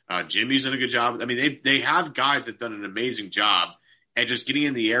it. Jimmy's done a good job. I mean, they have guys that have done an amazing job at just getting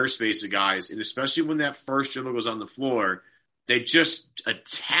in the airspace of guys. And especially when that first dribble goes on the floor, they just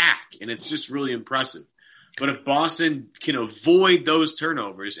attack. And it's just really impressive. But if Boston can avoid those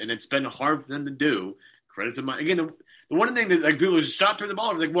turnovers, and it's been hard for them to do, credit to the one thing that people just stop turning the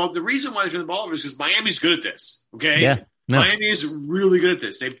ball over. Well, the reason why they turn the ball over is because Miami's good at this. Okay, Miami is really good at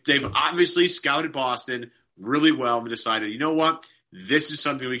this. They've obviously scouted Boston really well and decided, you know what, this is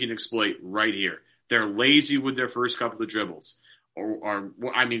something we can exploit right here. They're lazy with their first couple of dribbles,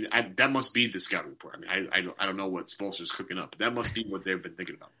 that must be the scouting report. I mean, I don't know what Spoelstra's cooking up, but that must be what they've been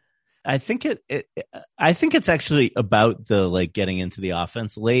thinking about. I think it's actually about the getting into the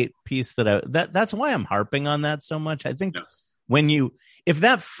offense late piece that's why I'm harping on that so much. I think if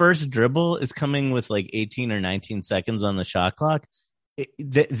that first dribble is coming with 18 or 19 seconds on the shot clock,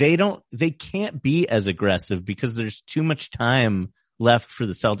 they can't be as aggressive because there's too much time left for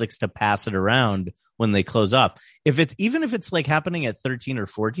the Celtics to pass it around when they close up. Even if it's happening at 13 or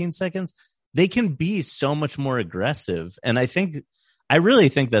 14 seconds, they can be so much more aggressive. And I really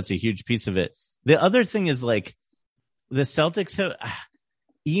think that's a huge piece of it. The other thing is the Celtics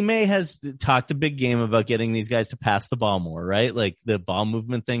Ime has talked a big game about getting these guys to pass the ball more, right? The ball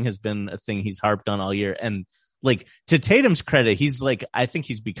movement thing has been a thing he's harped on all year. And to Tatum's credit, he's I think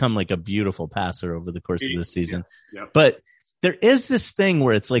he's become a beautiful passer over the course of this season. Yeah. But there is this thing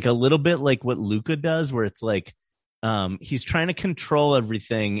where it's a little bit like what Luka does, where it's he's trying to control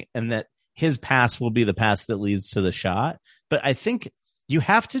everything and that his pass will be the pass that leads to the shot. But I think you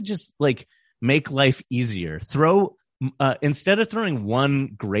have to just make life easier. Instead of throwing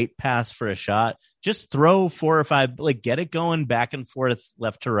one great pass for a shot, just throw 4 or 5, get it going back and forth,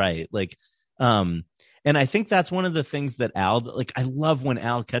 left to right. And I think that's one of the things that Al, I love when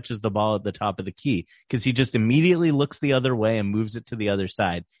Al catches the ball at the top of the key because he just immediately looks the other way and moves it to the other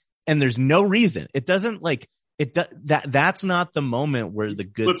side. And there's no reason. It doesn't that's not the moment where the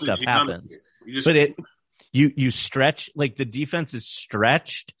good stuff happens. But you stretch, the defense is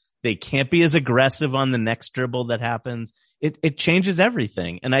stretched. They can't be as aggressive on the next dribble that happens. It changes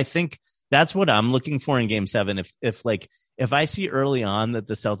everything. And I think that's what I'm looking for in Game 7. If I see early on that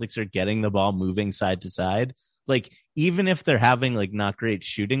the Celtics are getting the ball moving side to side, even if they're having not great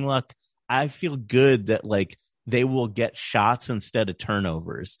shooting luck, I feel good that they will get shots instead of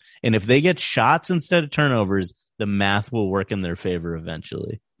turnovers. And if they get shots instead of turnovers, the math will work in their favor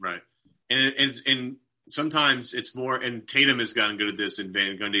eventually. Right. And sometimes it's more, and Tatum has gotten good at this, and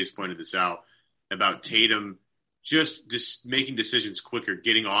Van Gundy's pointed this out about Tatum just making decisions quicker,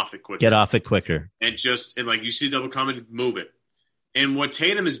 getting off it quicker. Get off it quicker. And you see double come and move it. And what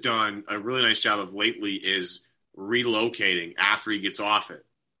Tatum has done a really nice job of lately is relocating after he gets off it.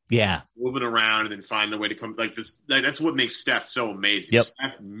 Yeah. Moving around and then finding a way to come this. That's what makes Steph so amazing. Yep.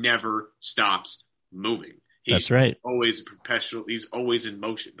 Steph never stops moving. That's right. Always perpetual. He's always in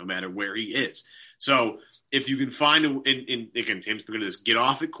motion, no matter where he is. So if you can find again, Tatum's been good at this, get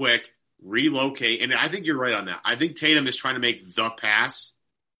off it quick, relocate. And I think you're right on that. I think Tatum is trying to make the pass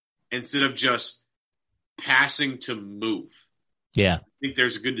instead of just passing to move. Yeah. I think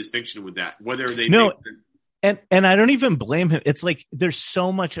there's a good distinction with that. Whether they and I don't even blame him. It's there's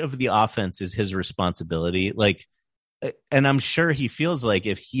so much of the offense is his responsibility. And I'm sure he feels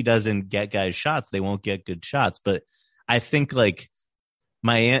if he doesn't get guys shots, they won't get good shots. But I think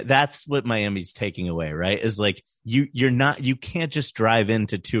that's what Miami's taking away, right? Is you can't just drive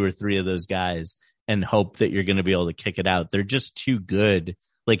into 2 or 3 of those guys and hope that you're going to be able to kick it out. They're just too good.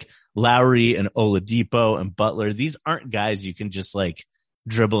 Lowry and Oladipo and Butler, these aren't guys you can just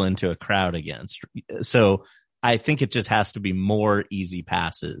dribble into a crowd against. So I think it just has to be more easy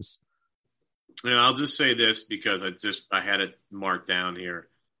passes. And I'll just say this because I had it marked down here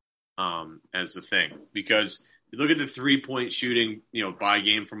as the thing. Because you look at the 3-point shooting, by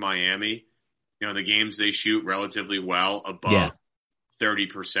game for Miami, the games they shoot relatively well above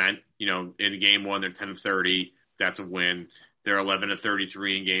 30%. In game 1, they're 10 of 30. That's a win. They're 11 of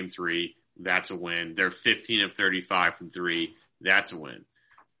 33 in game 3. That's a win. They're 15 of 35 from 3. That's a win.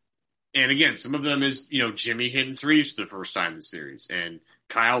 And again, some of them is, Jimmy hitting threes for the first time in the series. And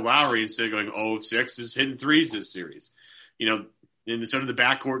Kyle Lowry, instead of going 0 of 6, is hitting threes this series. And instead of the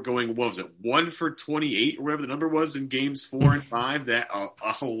backcourt going, what was it, 1 for 28 or whatever the number was in games 4 and 5, that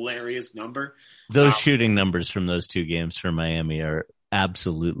a hilarious number. Those shooting numbers from those 2 games for Miami are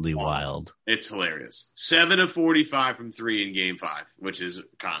absolutely wild. It's hilarious. 7 of 45 from 3 in game 5, which is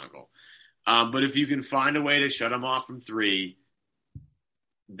comical. But if you can find a way to shut them off from 3,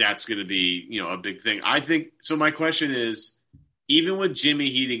 that's going to be, a big thing. I think so. My question is, even with Jimmy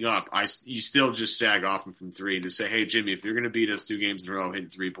heating up, you still just sag off him from 3 to say, hey, Jimmy, if you're going to beat us 2 games in a row hitting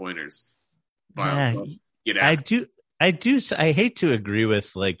 3-pointers, get out. I hate to agree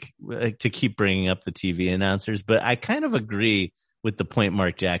with to keep bringing up the TV announcers, but I kind of agree with the point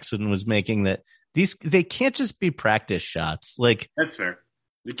Mark Jackson was making that they can't just be practice shots. That's fair.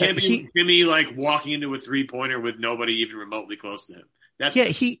 It can't be Jimmy walking into a 3-pointer with nobody even remotely close to him.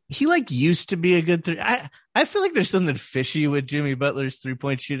 He used to be a good I feel like there's something fishy with Jimmy Butler's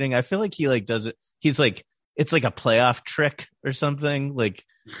 3-point shooting. I feel like he does it. He's it's like a playoff trick or something.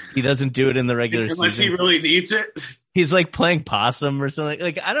 He doesn't do it in the regular season. Unless he really needs it. He's playing possum or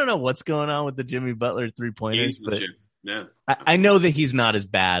something. I don't know what's going on with the Jimmy Butler 3-pointers, but yeah. I know that he's not as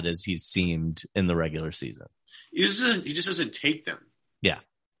bad as he's seemed in the regular season. He just doesn't take them. Yeah.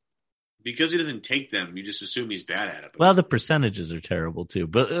 Because he doesn't take them, you just assume he's bad at it. Well, the percentages are terrible too.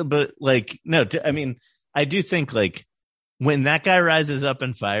 But no, I mean, I do think when that guy rises up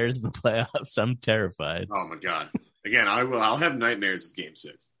and fires in the playoffs, I'm terrified. Oh my God. Again, I'll have nightmares of game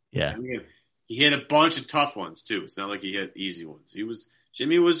 6. Yeah. He hit a bunch of tough ones too. It's not like he hit easy ones.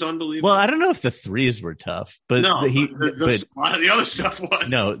 Jimmy was unbelievable. Well, I don't know if the threes were tough, but no, the other stuff was.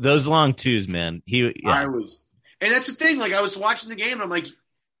 No, those long 2s, man. And that's the thing. I was watching the game and I'm like,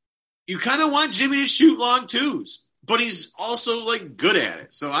 you kind of want Jimmy to shoot long 2s, but he's also good at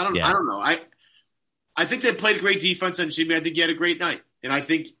it. So I don't know. I think they played great defense on Jimmy. I think he had a great night. And I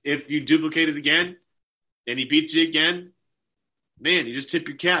think if you duplicate it again and he beats you again, man, you just tip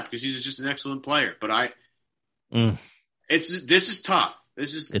your cap because he's just an excellent player. But this is tough.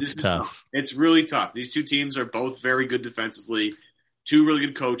 This is tough. It's really tough. These 2 teams are both very good defensively, 2 really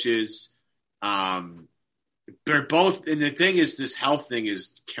good coaches. They're both, and the thing is, this health thing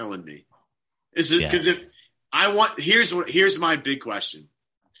is killing me. Because here's my big question: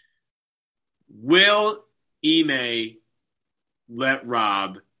 will Ime let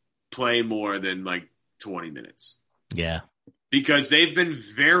Rob play more than 20 minutes? Yeah, because they've been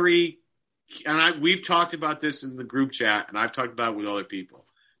we've talked about this in the group chat, and I've talked about it with other people.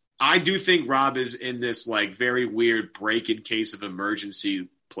 I do think Rob is in this very weird break in case of emergency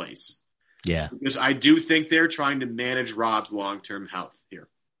place. Yeah. Because I do think they're trying to manage Rob's long-term health here.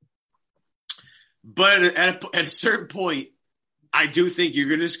 But at a certain point, I do think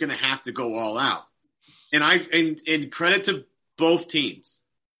you're just going to have to go all out. And credit to both teams.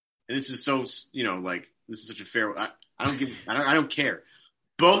 And this is so, this is such a fair, I don't care.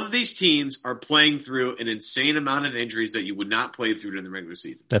 Both of these teams are playing through an insane amount of injuries that you would not play through in the regular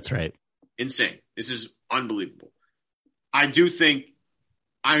season. That's right. Insane. This is unbelievable. I do think,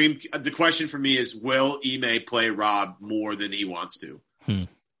 the question for me is, will Ime play Rob more than he wants to?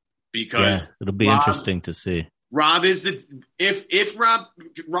 Because it'll be interesting to see. Rob is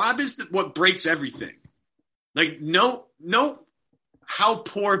Rob is what breaks everything. No, how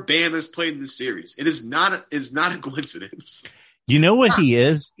poor Bam has played in this series. It is not a coincidence. You know what he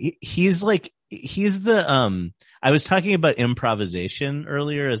is? He's the I was talking about improvisation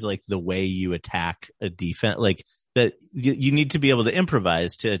earlier as the way you attack a defense, that you need to be able to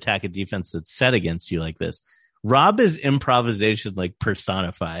improvise to attack a defense that's set against you like this. Rob is improvisation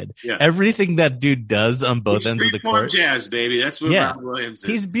personified. Yeah. Everything that dude does on both ends of the court. Jazz, baby. That's what Rob Williams is.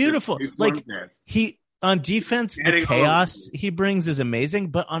 He's beautiful. On defense, the chaos he brings is amazing,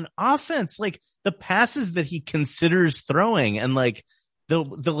 but on offense, the passes that he considers throwing and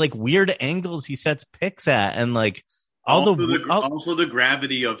the weird angles he sets picks at and also the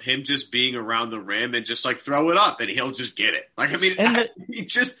gravity of him just being around the rim and just throw it up and he'll just get it.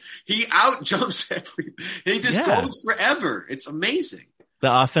 He out jumps he just goes forever. It's amazing.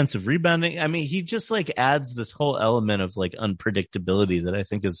 The offensive rebounding. I mean, he just adds this whole element of unpredictability that I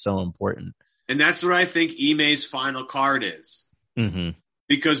think is so important. And that's where I think Ime's final card is. Mm-hmm.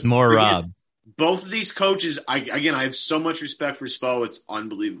 Because more Rob. both of these coaches, I have so much respect for Spo. It's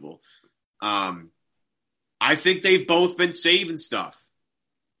unbelievable. I think they've both been saving stuff.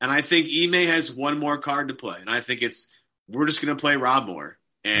 And I think Ime has one more card to play. And I think we're just going to play Rob more.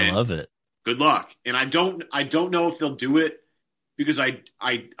 And I love it. Good luck. And I don't know if they'll do it because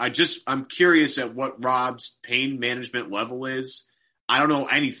I'm curious at what Rob's pain management level is. I don't know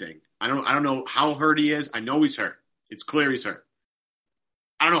anything. I don't know how hurt he is. I know he's hurt. It's clear he's hurt.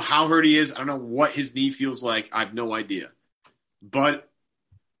 I don't know how hurt he is. I don't know what his knee feels like. I have no idea. But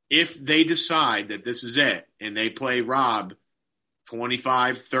if they decide that this is it and they play Rob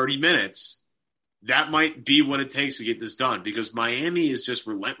 25, 30 minutes, that might be what it takes to get this done because Miami is just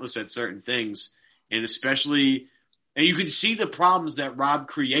relentless at certain things. And especially, and you can see the problems that Rob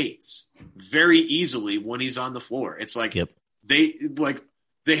creates very easily when he's on the floor. It's like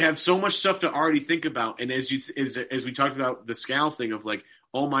they have so much stuff to already think about. And as we talked about the Scal thing of like,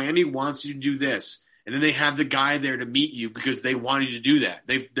 oh, Miami wants you to do this. And then they have the guy there to meet you because they want you to do that.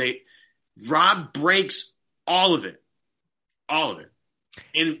 Rob breaks all of it. All of it.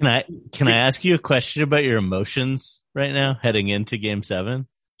 And can I ask you a question about your emotions right now heading into Game 7?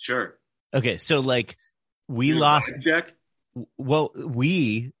 Sure. Okay, so like we lost. Check? Well,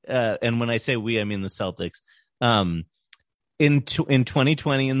 and when I say we, I mean the Celtics. In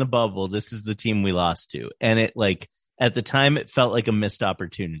 2020 in the bubble, this is the team we lost to, and it like at the time it felt like a missed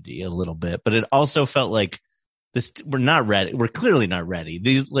opportunity a little bit, but it also felt like we're not ready. We're clearly not ready.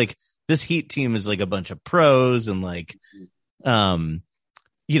 This Heat team is like a bunch of pros and like.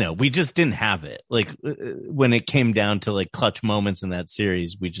 We just didn't have it. Like when it came down to like clutch moments in that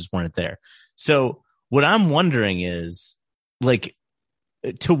series, we just weren't there. So what I'm wondering is like,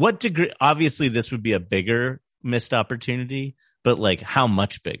 to what degree, obviously this would be a bigger missed opportunity, but like how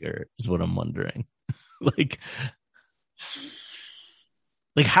much bigger is what I'm wondering. like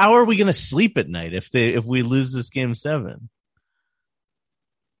how are we going to sleep at night if we lose this Game 7?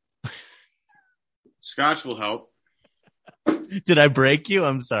 Scotch will help. Did I break you?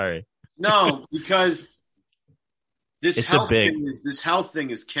 I'm sorry. No, because this health thing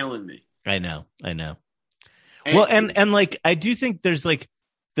is killing me. I know. Well, and like I do think there's like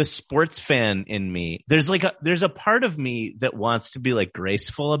the sports fan in me. There's a part of me that wants to be like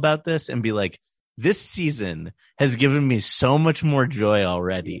graceful about this and be like, this season has given me so much more joy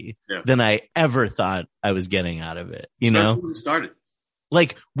already than I ever thought I was getting out of it. Especially when it started.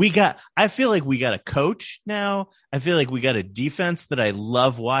 Like I feel like we got a coach now. I feel like we got a defense that I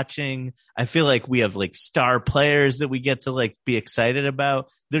love watching. I feel like we have like star players that we get to like be excited about.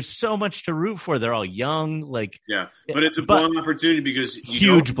 There's so much to root for. They're all young. Like, yeah, but it's a blown opportunity because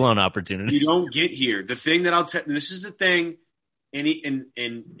huge blown opportunity. You don't get here. The thing that I'll tell, this is the thing.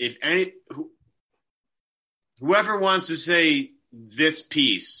 Whoever wants to say this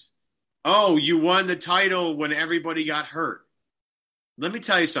piece, oh, you won the title when everybody got hurt. Let me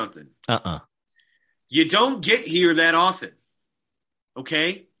tell you something. You don't get here that often.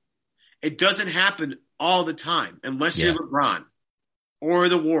 Okay? It doesn't happen all the time unless you're LeBron or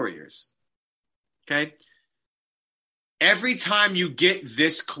the Warriors. Okay? Every time you get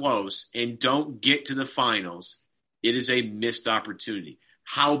this close and don't get to the finals, it is a missed opportunity.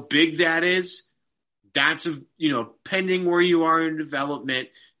 How big that is, that's pending where you are in development.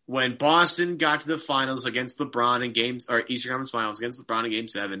 When Boston got to the finals against LeBron in Eastern Conference Finals against LeBron in Game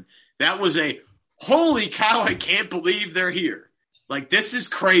 7, that was a holy cow, I can't believe they're here. Like, this is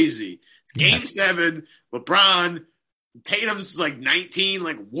crazy. It's Game 7, LeBron, Tatum's like 19,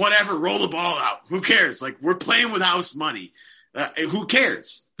 like whatever, roll the ball out. Who cares? Like, we're playing with house money. Who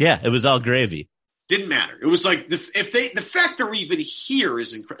cares? Yeah, it was all gravy. Didn't matter. It was like the fact they're even here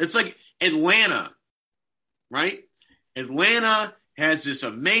is incredible. It's like Atlanta, right? Atlanta has this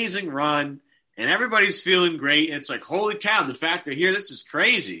amazing run, and everybody's feeling great. And it's like, holy cow, the fact they're here, this is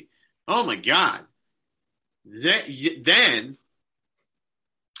crazy. Oh, my God. Then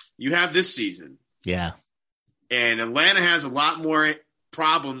you have this season. Yeah. And Atlanta has a lot more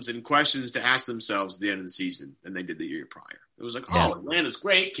problems and questions to ask themselves at the end of the season than they did the year prior. It was like, oh, Atlanta's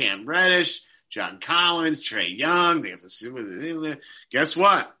great. Cam Reddish, John Collins, Trae Young. They have to see with it. Guess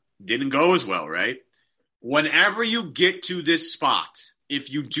what? Didn't go as well, right? Whenever you get to this spot,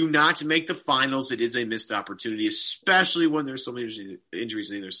 if you do not make the finals, it is a missed opportunity, especially when there's so many injuries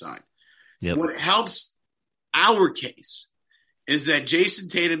on either side. Yep. What helps our case is that Jason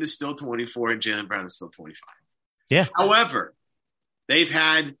Tatum is still 24 and Jaylen Brown is still 25. Yeah. However, they've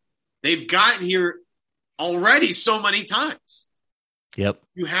gotten here already so many times. Yep.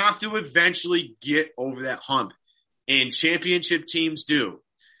 You have to eventually get over that hump, and championship teams do.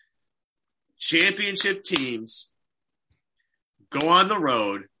 Championship teams go on the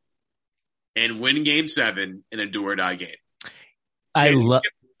road and win Game 7 in a do-or-die game.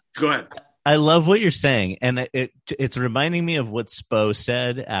 Go ahead. I love what you're saying, and it's reminding me of what Spo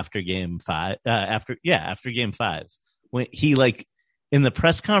said after Game 5. After Game 5, when he in the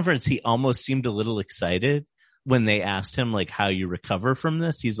press conference, he almost seemed a little excited when they asked him how you recover from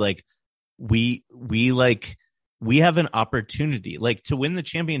this. He's like, we have an opportunity, to win the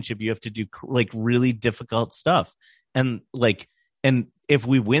championship. You have to do really difficult stuff, and if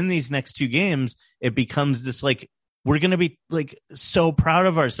we win these next 2 games, it becomes this we're going to be so proud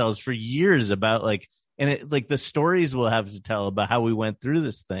of ourselves for years about and it the stories we'll have to tell about how we went through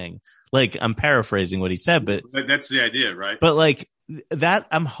this thing. I'm paraphrasing what he said, but that's the idea, right? But that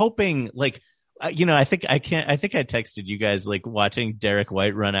I'm hoping I think I texted you guys watching Derek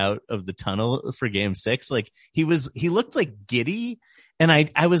White run out of the tunnel for Game 6. He looked giddy, and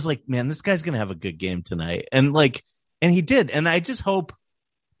I was like, man, this guy's going to have a good game tonight. And and he did. And I just hope,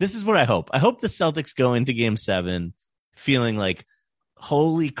 this is what I hope. I hope the Celtics go into Game 7 feeling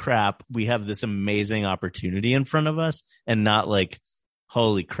holy crap, we have this amazing opportunity in front of us, and not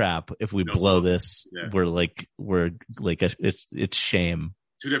holy crap, if we blow this, it's shame.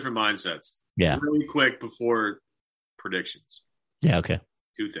 2 different mindsets. Yeah. Really quick before predictions. Yeah. Okay.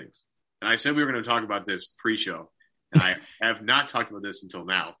 2 things. And I said we were going to talk about this pre-show, and I have not talked about this until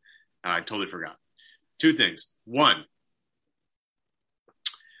now. I totally forgot. 2 things. 1,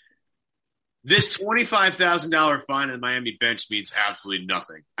 this $25,000 fine on the Miami bench means absolutely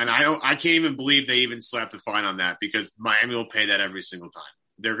nothing. And I can't even believe they even slapped a fine on that, because Miami will pay that every single time.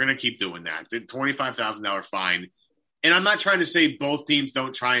 They're going to keep doing that. The $25,000 fine. And I'm not trying to say both teams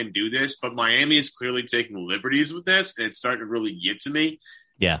don't try and do this, but Miami is clearly taking liberties with this, and it's starting to really get to me.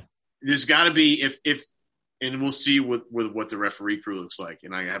 Yeah. There's got to be, and we'll see with what the referee crew looks like.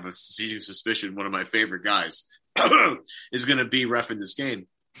 And I have a sneaking suspicion one of my favorite guys is going to be reffing this game.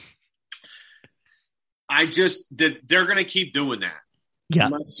 They're going to keep doing that. Yeah.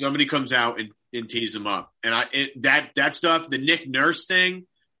 Unless somebody comes out and tease them up. And that stuff, the Nick Nurse thing,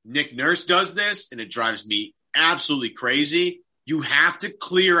 Nick Nurse does this, and it drives me absolutely crazy. You have to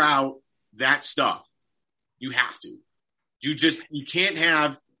clear out that stuff. You have to. You can't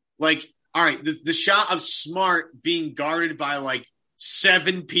have all right, the shot of Smart being guarded by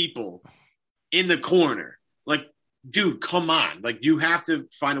 7 people in the corner. Dude, come on. You have to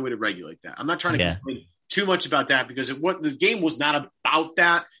find a way to regulate that. I'm not trying to complain too much about that, because the game was not about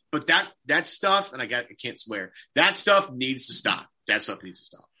that, but that stuff, and I can't swear, that stuff needs to stop. That stuff needs to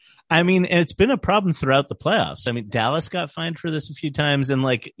stop. I mean, it's been a problem throughout the playoffs. I mean, Dallas got fined for this a few times, and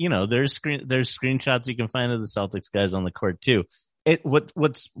there's screenshots you can find of the Celtics guys on the court too.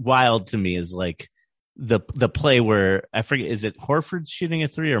 What's wild to me is the play where, I forget, is it Horford shooting a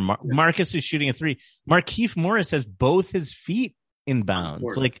 3 or Marcus is shooting a 3? Markieff Morris has both his feet in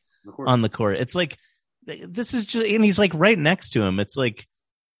bounds, on the court. It's this is just, and he's right next to him. It's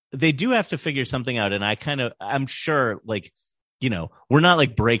they do have to figure something out, and I'm sure we're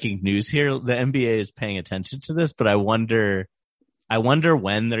not breaking news here. The NBA is paying attention to this, but I wonder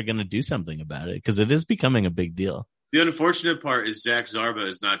when they're going to do something about it, because it is becoming a big deal. The unfortunate part is Zach Zarba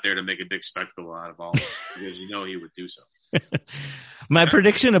is not there to make a big spectacle out of all of it, because he would do so. My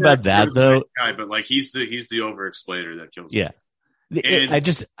prediction about that, though, guy, but he's the over-explainer that kills me. Yeah.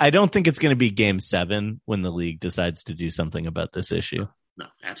 I don't think it's going to be Game 7 when the league decides to do something about this issue. No,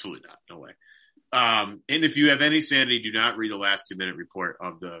 absolutely not. No way. And if you have any sanity, do not read the last 2-minute report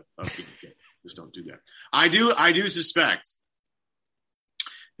of the game. Just don't do that. I do suspect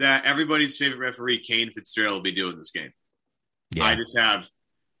that everybody's favorite referee, Kane Fitzgerald, will be doing this game. Yeah. I just have,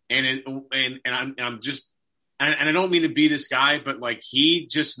 and I'm just, and I don't mean to be this guy, but he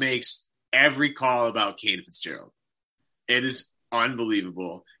just makes every call about Kane Fitzgerald. It is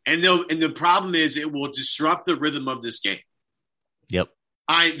unbelievable. And the problem is, it will disrupt the rhythm of this game. Yep.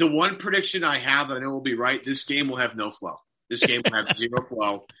 The one prediction I have that I know will be right, this game will have no flow. This game will have 0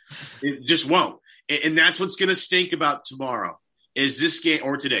 flow. It just won't. And that's what's going to stink about tomorrow, is this game,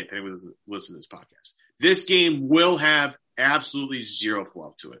 or today, depending on listen to this podcast. This game will have absolutely 0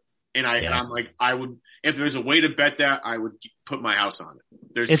 flow to it. And I'm I would, if there's a way to bet that, I would put my house on it.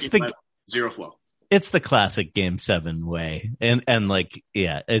 There's 0 flow. It's the classic Game 7 way. And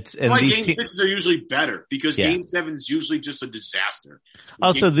it's, and these Game 6s are usually better, because Game 7 is usually just a disaster.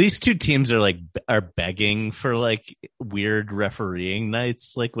 Also, these two teams are begging for weird refereeing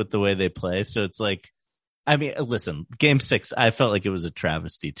nights, with the way they play. So it's I mean, listen, Game 6, I felt like it was a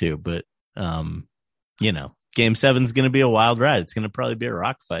travesty too, but, Game 7 is going to be a wild ride. It's going to probably be a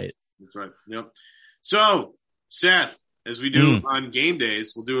rock fight. That's right. Yep. So, Seth, as we do on game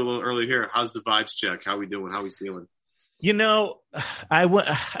days, we'll do a little early here. How's the vibes check? How we doing? How we feeling? You know, I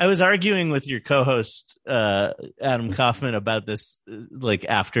was arguing with your co-host, Adam Kaufman, about this, like,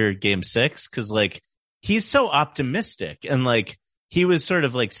 after game 6, because, like, he's so optimistic, and, like, he was sort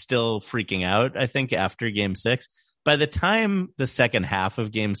of, like, still freaking out, I think, after game 6. By the time the second half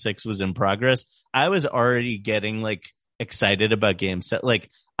of game 6 was in progress, I was already getting, like, excited about game 7.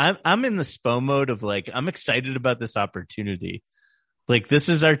 Like, I'm in the SPO mode of, like, I'm excited about this opportunity. Like, this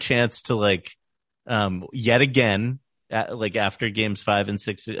is our chance to, like, yet again, like after games 5 and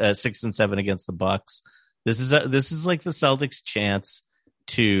 6 and 7 against the Bucks, this is like the Celtics' chance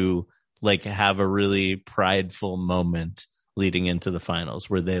to, like, have a really prideful moment leading into the finals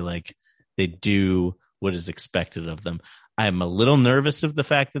where they do what is expected of them. I'm a little nervous of the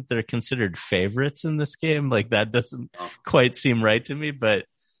fact that they're considered favorites in this game. Like, that doesn't quite seem right to me, but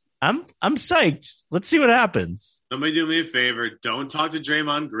I'm psyched. Let's see what happens. Somebody do me a favor. Don't talk to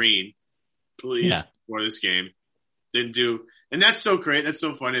Draymond Green, please, for this game. Didn't do, and that's so great. That's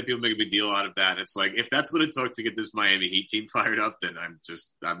so funny that people make a big deal out of that. It's like, if that's what it took to get this Miami Heat team fired up, then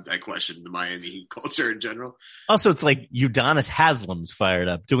I question the Miami Heat culture in general. Also, it's like Udonis Haslam's fired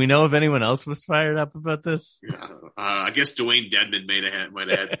up. Do we know if anyone else was fired up about this? Yeah, I guess Dwayne Dedman might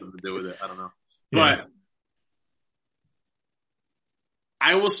have had something to do with it. I don't know. Yeah. But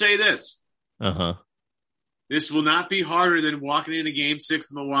I will say this. This will not be harder than walking into game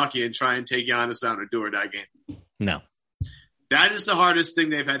 6 in Milwaukee and try and take Giannis out in a do-or-die game. No. That is the hardest thing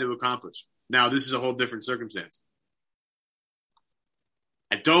they've had to accomplish. Now, this is a whole different circumstance.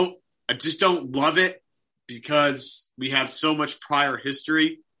 I just don't love it because we have so much prior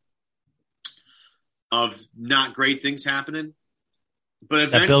history of not great things happening.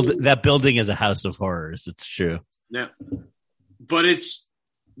 But that building is a house of horrors. It's true. Yeah. But it's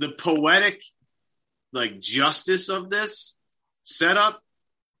the poetic, like, justice of this setup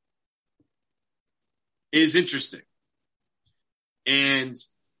is interesting. And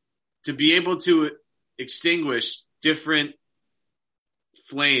to be able to extinguish different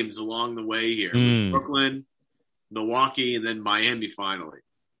flames along the way here, Brooklyn, Milwaukee, and then Miami finally,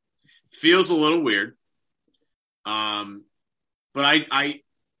 feels a little weird. But I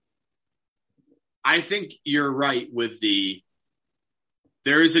think you're right with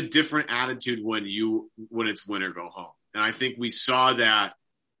there is a different attitude when it's win or go home. And I think we saw that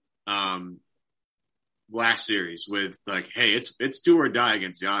last series with, like, hey, it's do or die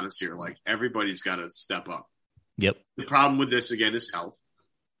against Giannis here. Like, everybody's got to step up. Yep. The problem with this, again, is health.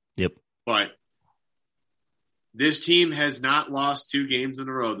 Yep. But this team has not lost 2 games in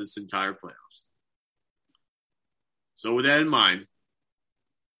a row this entire playoffs. So with that in mind,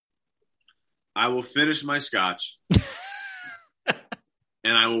 I will finish my scotch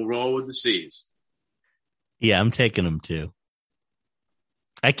and I will roll with the C's. Yeah, I'm taking them too.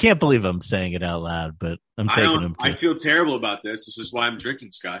 I can't believe I'm saying it out loud, but I'm taking them too. I feel terrible about this. This is why I'm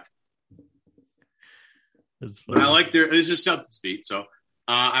drinking scotch. But I like this is Celtics beat, so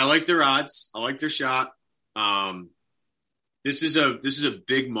I like their odds. I like their shot. This is a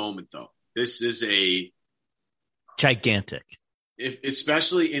big moment, though. This is a gigantic,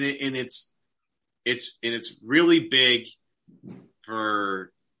 especially it's really big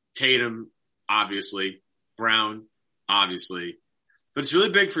for Tatum, obviously, Brown, obviously, but it's really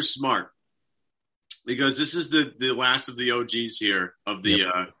big for Smart because this is the last of the OGs here of the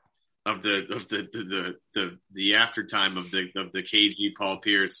the aftertime of the KG, Paul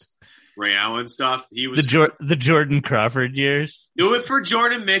Pierce, Ray Allen stuff. He was the Jordan Crawford years. Do it for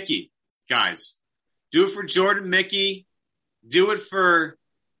Jordan Mickey, guys. Do it for Jordan Mickey. Do it for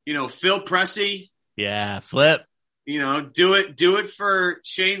Phil Pressey. Yeah, flip. Do it for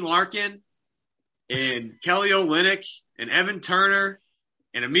Shane Larkin and Kelly Olynyk and Evan Turner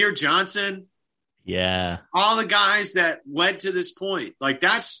and Amir Johnson. Yeah, all the guys that led to this point. Like,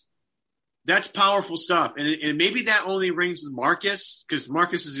 that's powerful stuff. And maybe that only rings with Marcus because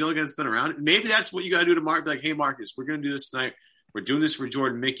Marcus is the only guy that's been around. Maybe that's what you got to do to Mark. Be like, hey, Marcus, we're going to do this tonight. We're doing this for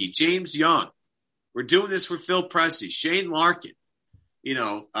Jordan Mickey, James Young. We're doing this for Phil Pressey, Shane Larkin,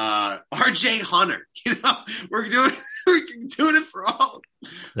 RJ Hunter. We're doing it for all.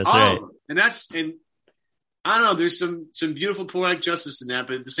 That's right. And I don't know. There's some beautiful poetic justice in that,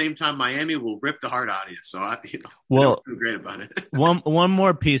 but at the same time, Miami will rip the heart out of you. So I feel great about it. one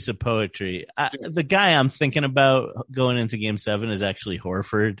more piece of poetry. The guy I'm thinking about going into Game 7 is actually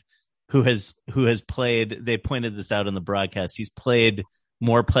Horford, who has played. They pointed this out in the broadcast. He's played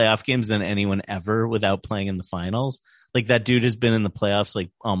more playoff games than anyone ever without playing in the finals. Like, that dude has been in the playoffs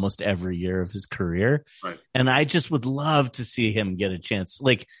like almost every year of his career. Right. And I just would love to see him get a chance.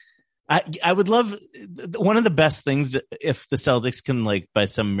 Like, I would love one of the best things if the Celtics can, like, by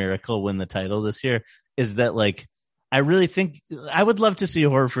some miracle win the title this year is that, like, I really think I would love to see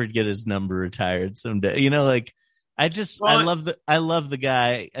Horford get his number retired someday. Like I love the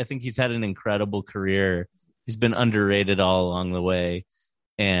guy. I think he's had an incredible career. He's been underrated all along the way,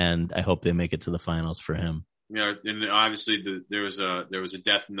 and I hope they make it to the finals for him. And obviously there was a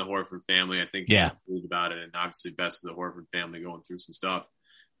death in the Horford family. I think you read about it, and obviously best of the Horford family going through some stuff.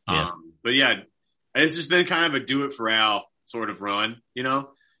 Yeah. But yeah, it's just been kind of a do it for Al sort of run,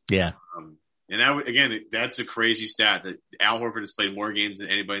 Yeah. And that's a crazy stat that Al Horford has played more games than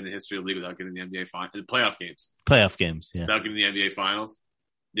anybody in the history of the league without getting the NBA finals, the playoff games, yeah, without getting the NBA finals.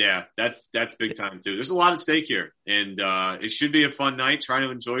 Yeah, that's big time too. There's a lot at stake here, and it should be a fun night. Try to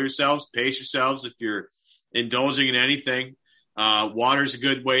enjoy yourselves, pace yourselves if you're indulging in anything. Water's a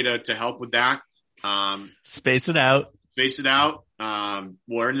good way to help with that. Space it out.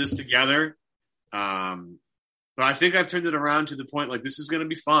 Learn this together. But I think I've turned it around to the point like this is going to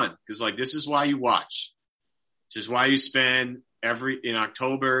be fun because like this is why you watch. This is why you spend in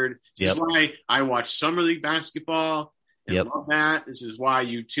October. This is why I watch Summer League basketball and love that. This is why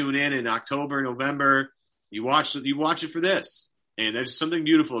you tune in October, November. You watch it for this. And there's something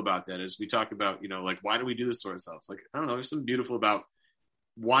beautiful about that as we talk about, like why do we do this to ourselves? Like, I don't know, there's something beautiful about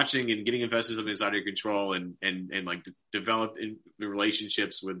watching and getting invested in something that's out of your control and like develop in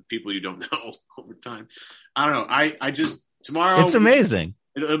relationships with people you don't know over time. I don't know. I just tomorrow it's amazing.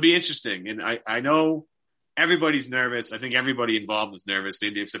 It'll be interesting. And I know everybody's nervous. I think everybody involved is nervous,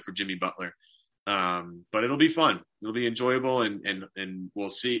 maybe except for Jimmy Butler. But it'll be fun. It'll be enjoyable and we'll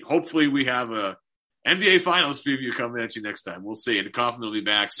see. Hopefully we have a NBA Finals preview coming at you next time. We'll see. And Kaufman will be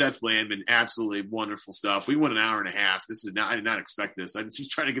back. Seth Landman, absolutely wonderful stuff. We went an hour and a half. I did not expect this. I was just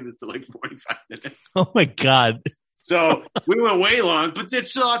trying to get this to like 45 minutes. Oh my God. So we went way long, but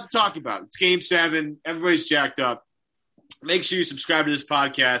it's still a lot to talk about. It's Game 7. Everybody's jacked up. Make sure you subscribe to this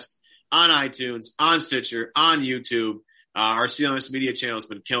podcast on iTunes, on Stitcher, on YouTube. Our CLNS media channel has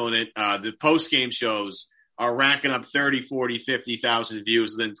been killing it. The post-game shows are racking up 30, 40, 50,000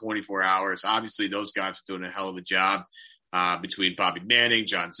 views within 24 hours. Obviously, those guys are doing a hell of a job between Bobby Manning,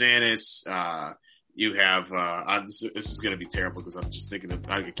 John Zanis. You have this is going to be terrible because I'm just thinking of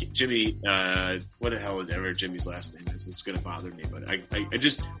Jimmy. What the hell is ever Jimmy's last name is? It's going to bother me, but I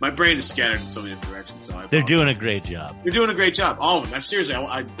just my brain is scattered in so many different directions. So they're doing a great job. They're doing a great job. All of them. Seriously,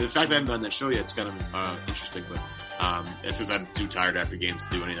 the fact that I haven't done that show yet, it's kind of interesting, but. It's because I'm too tired after games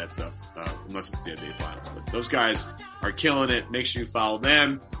to do any of that stuff, unless it's the NBA Finals. But those guys are killing it. Make sure you follow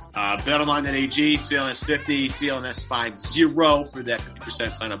them. BetOnline.ag, CLNS50, CLNS50 for that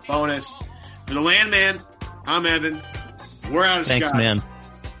 50% sign-up bonus. For the Landman, I'm Evan. We're out of Scott. Thanks, man.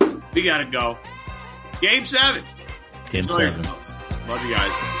 We got to go. Game 7. Game 7. Love you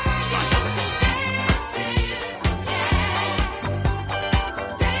guys.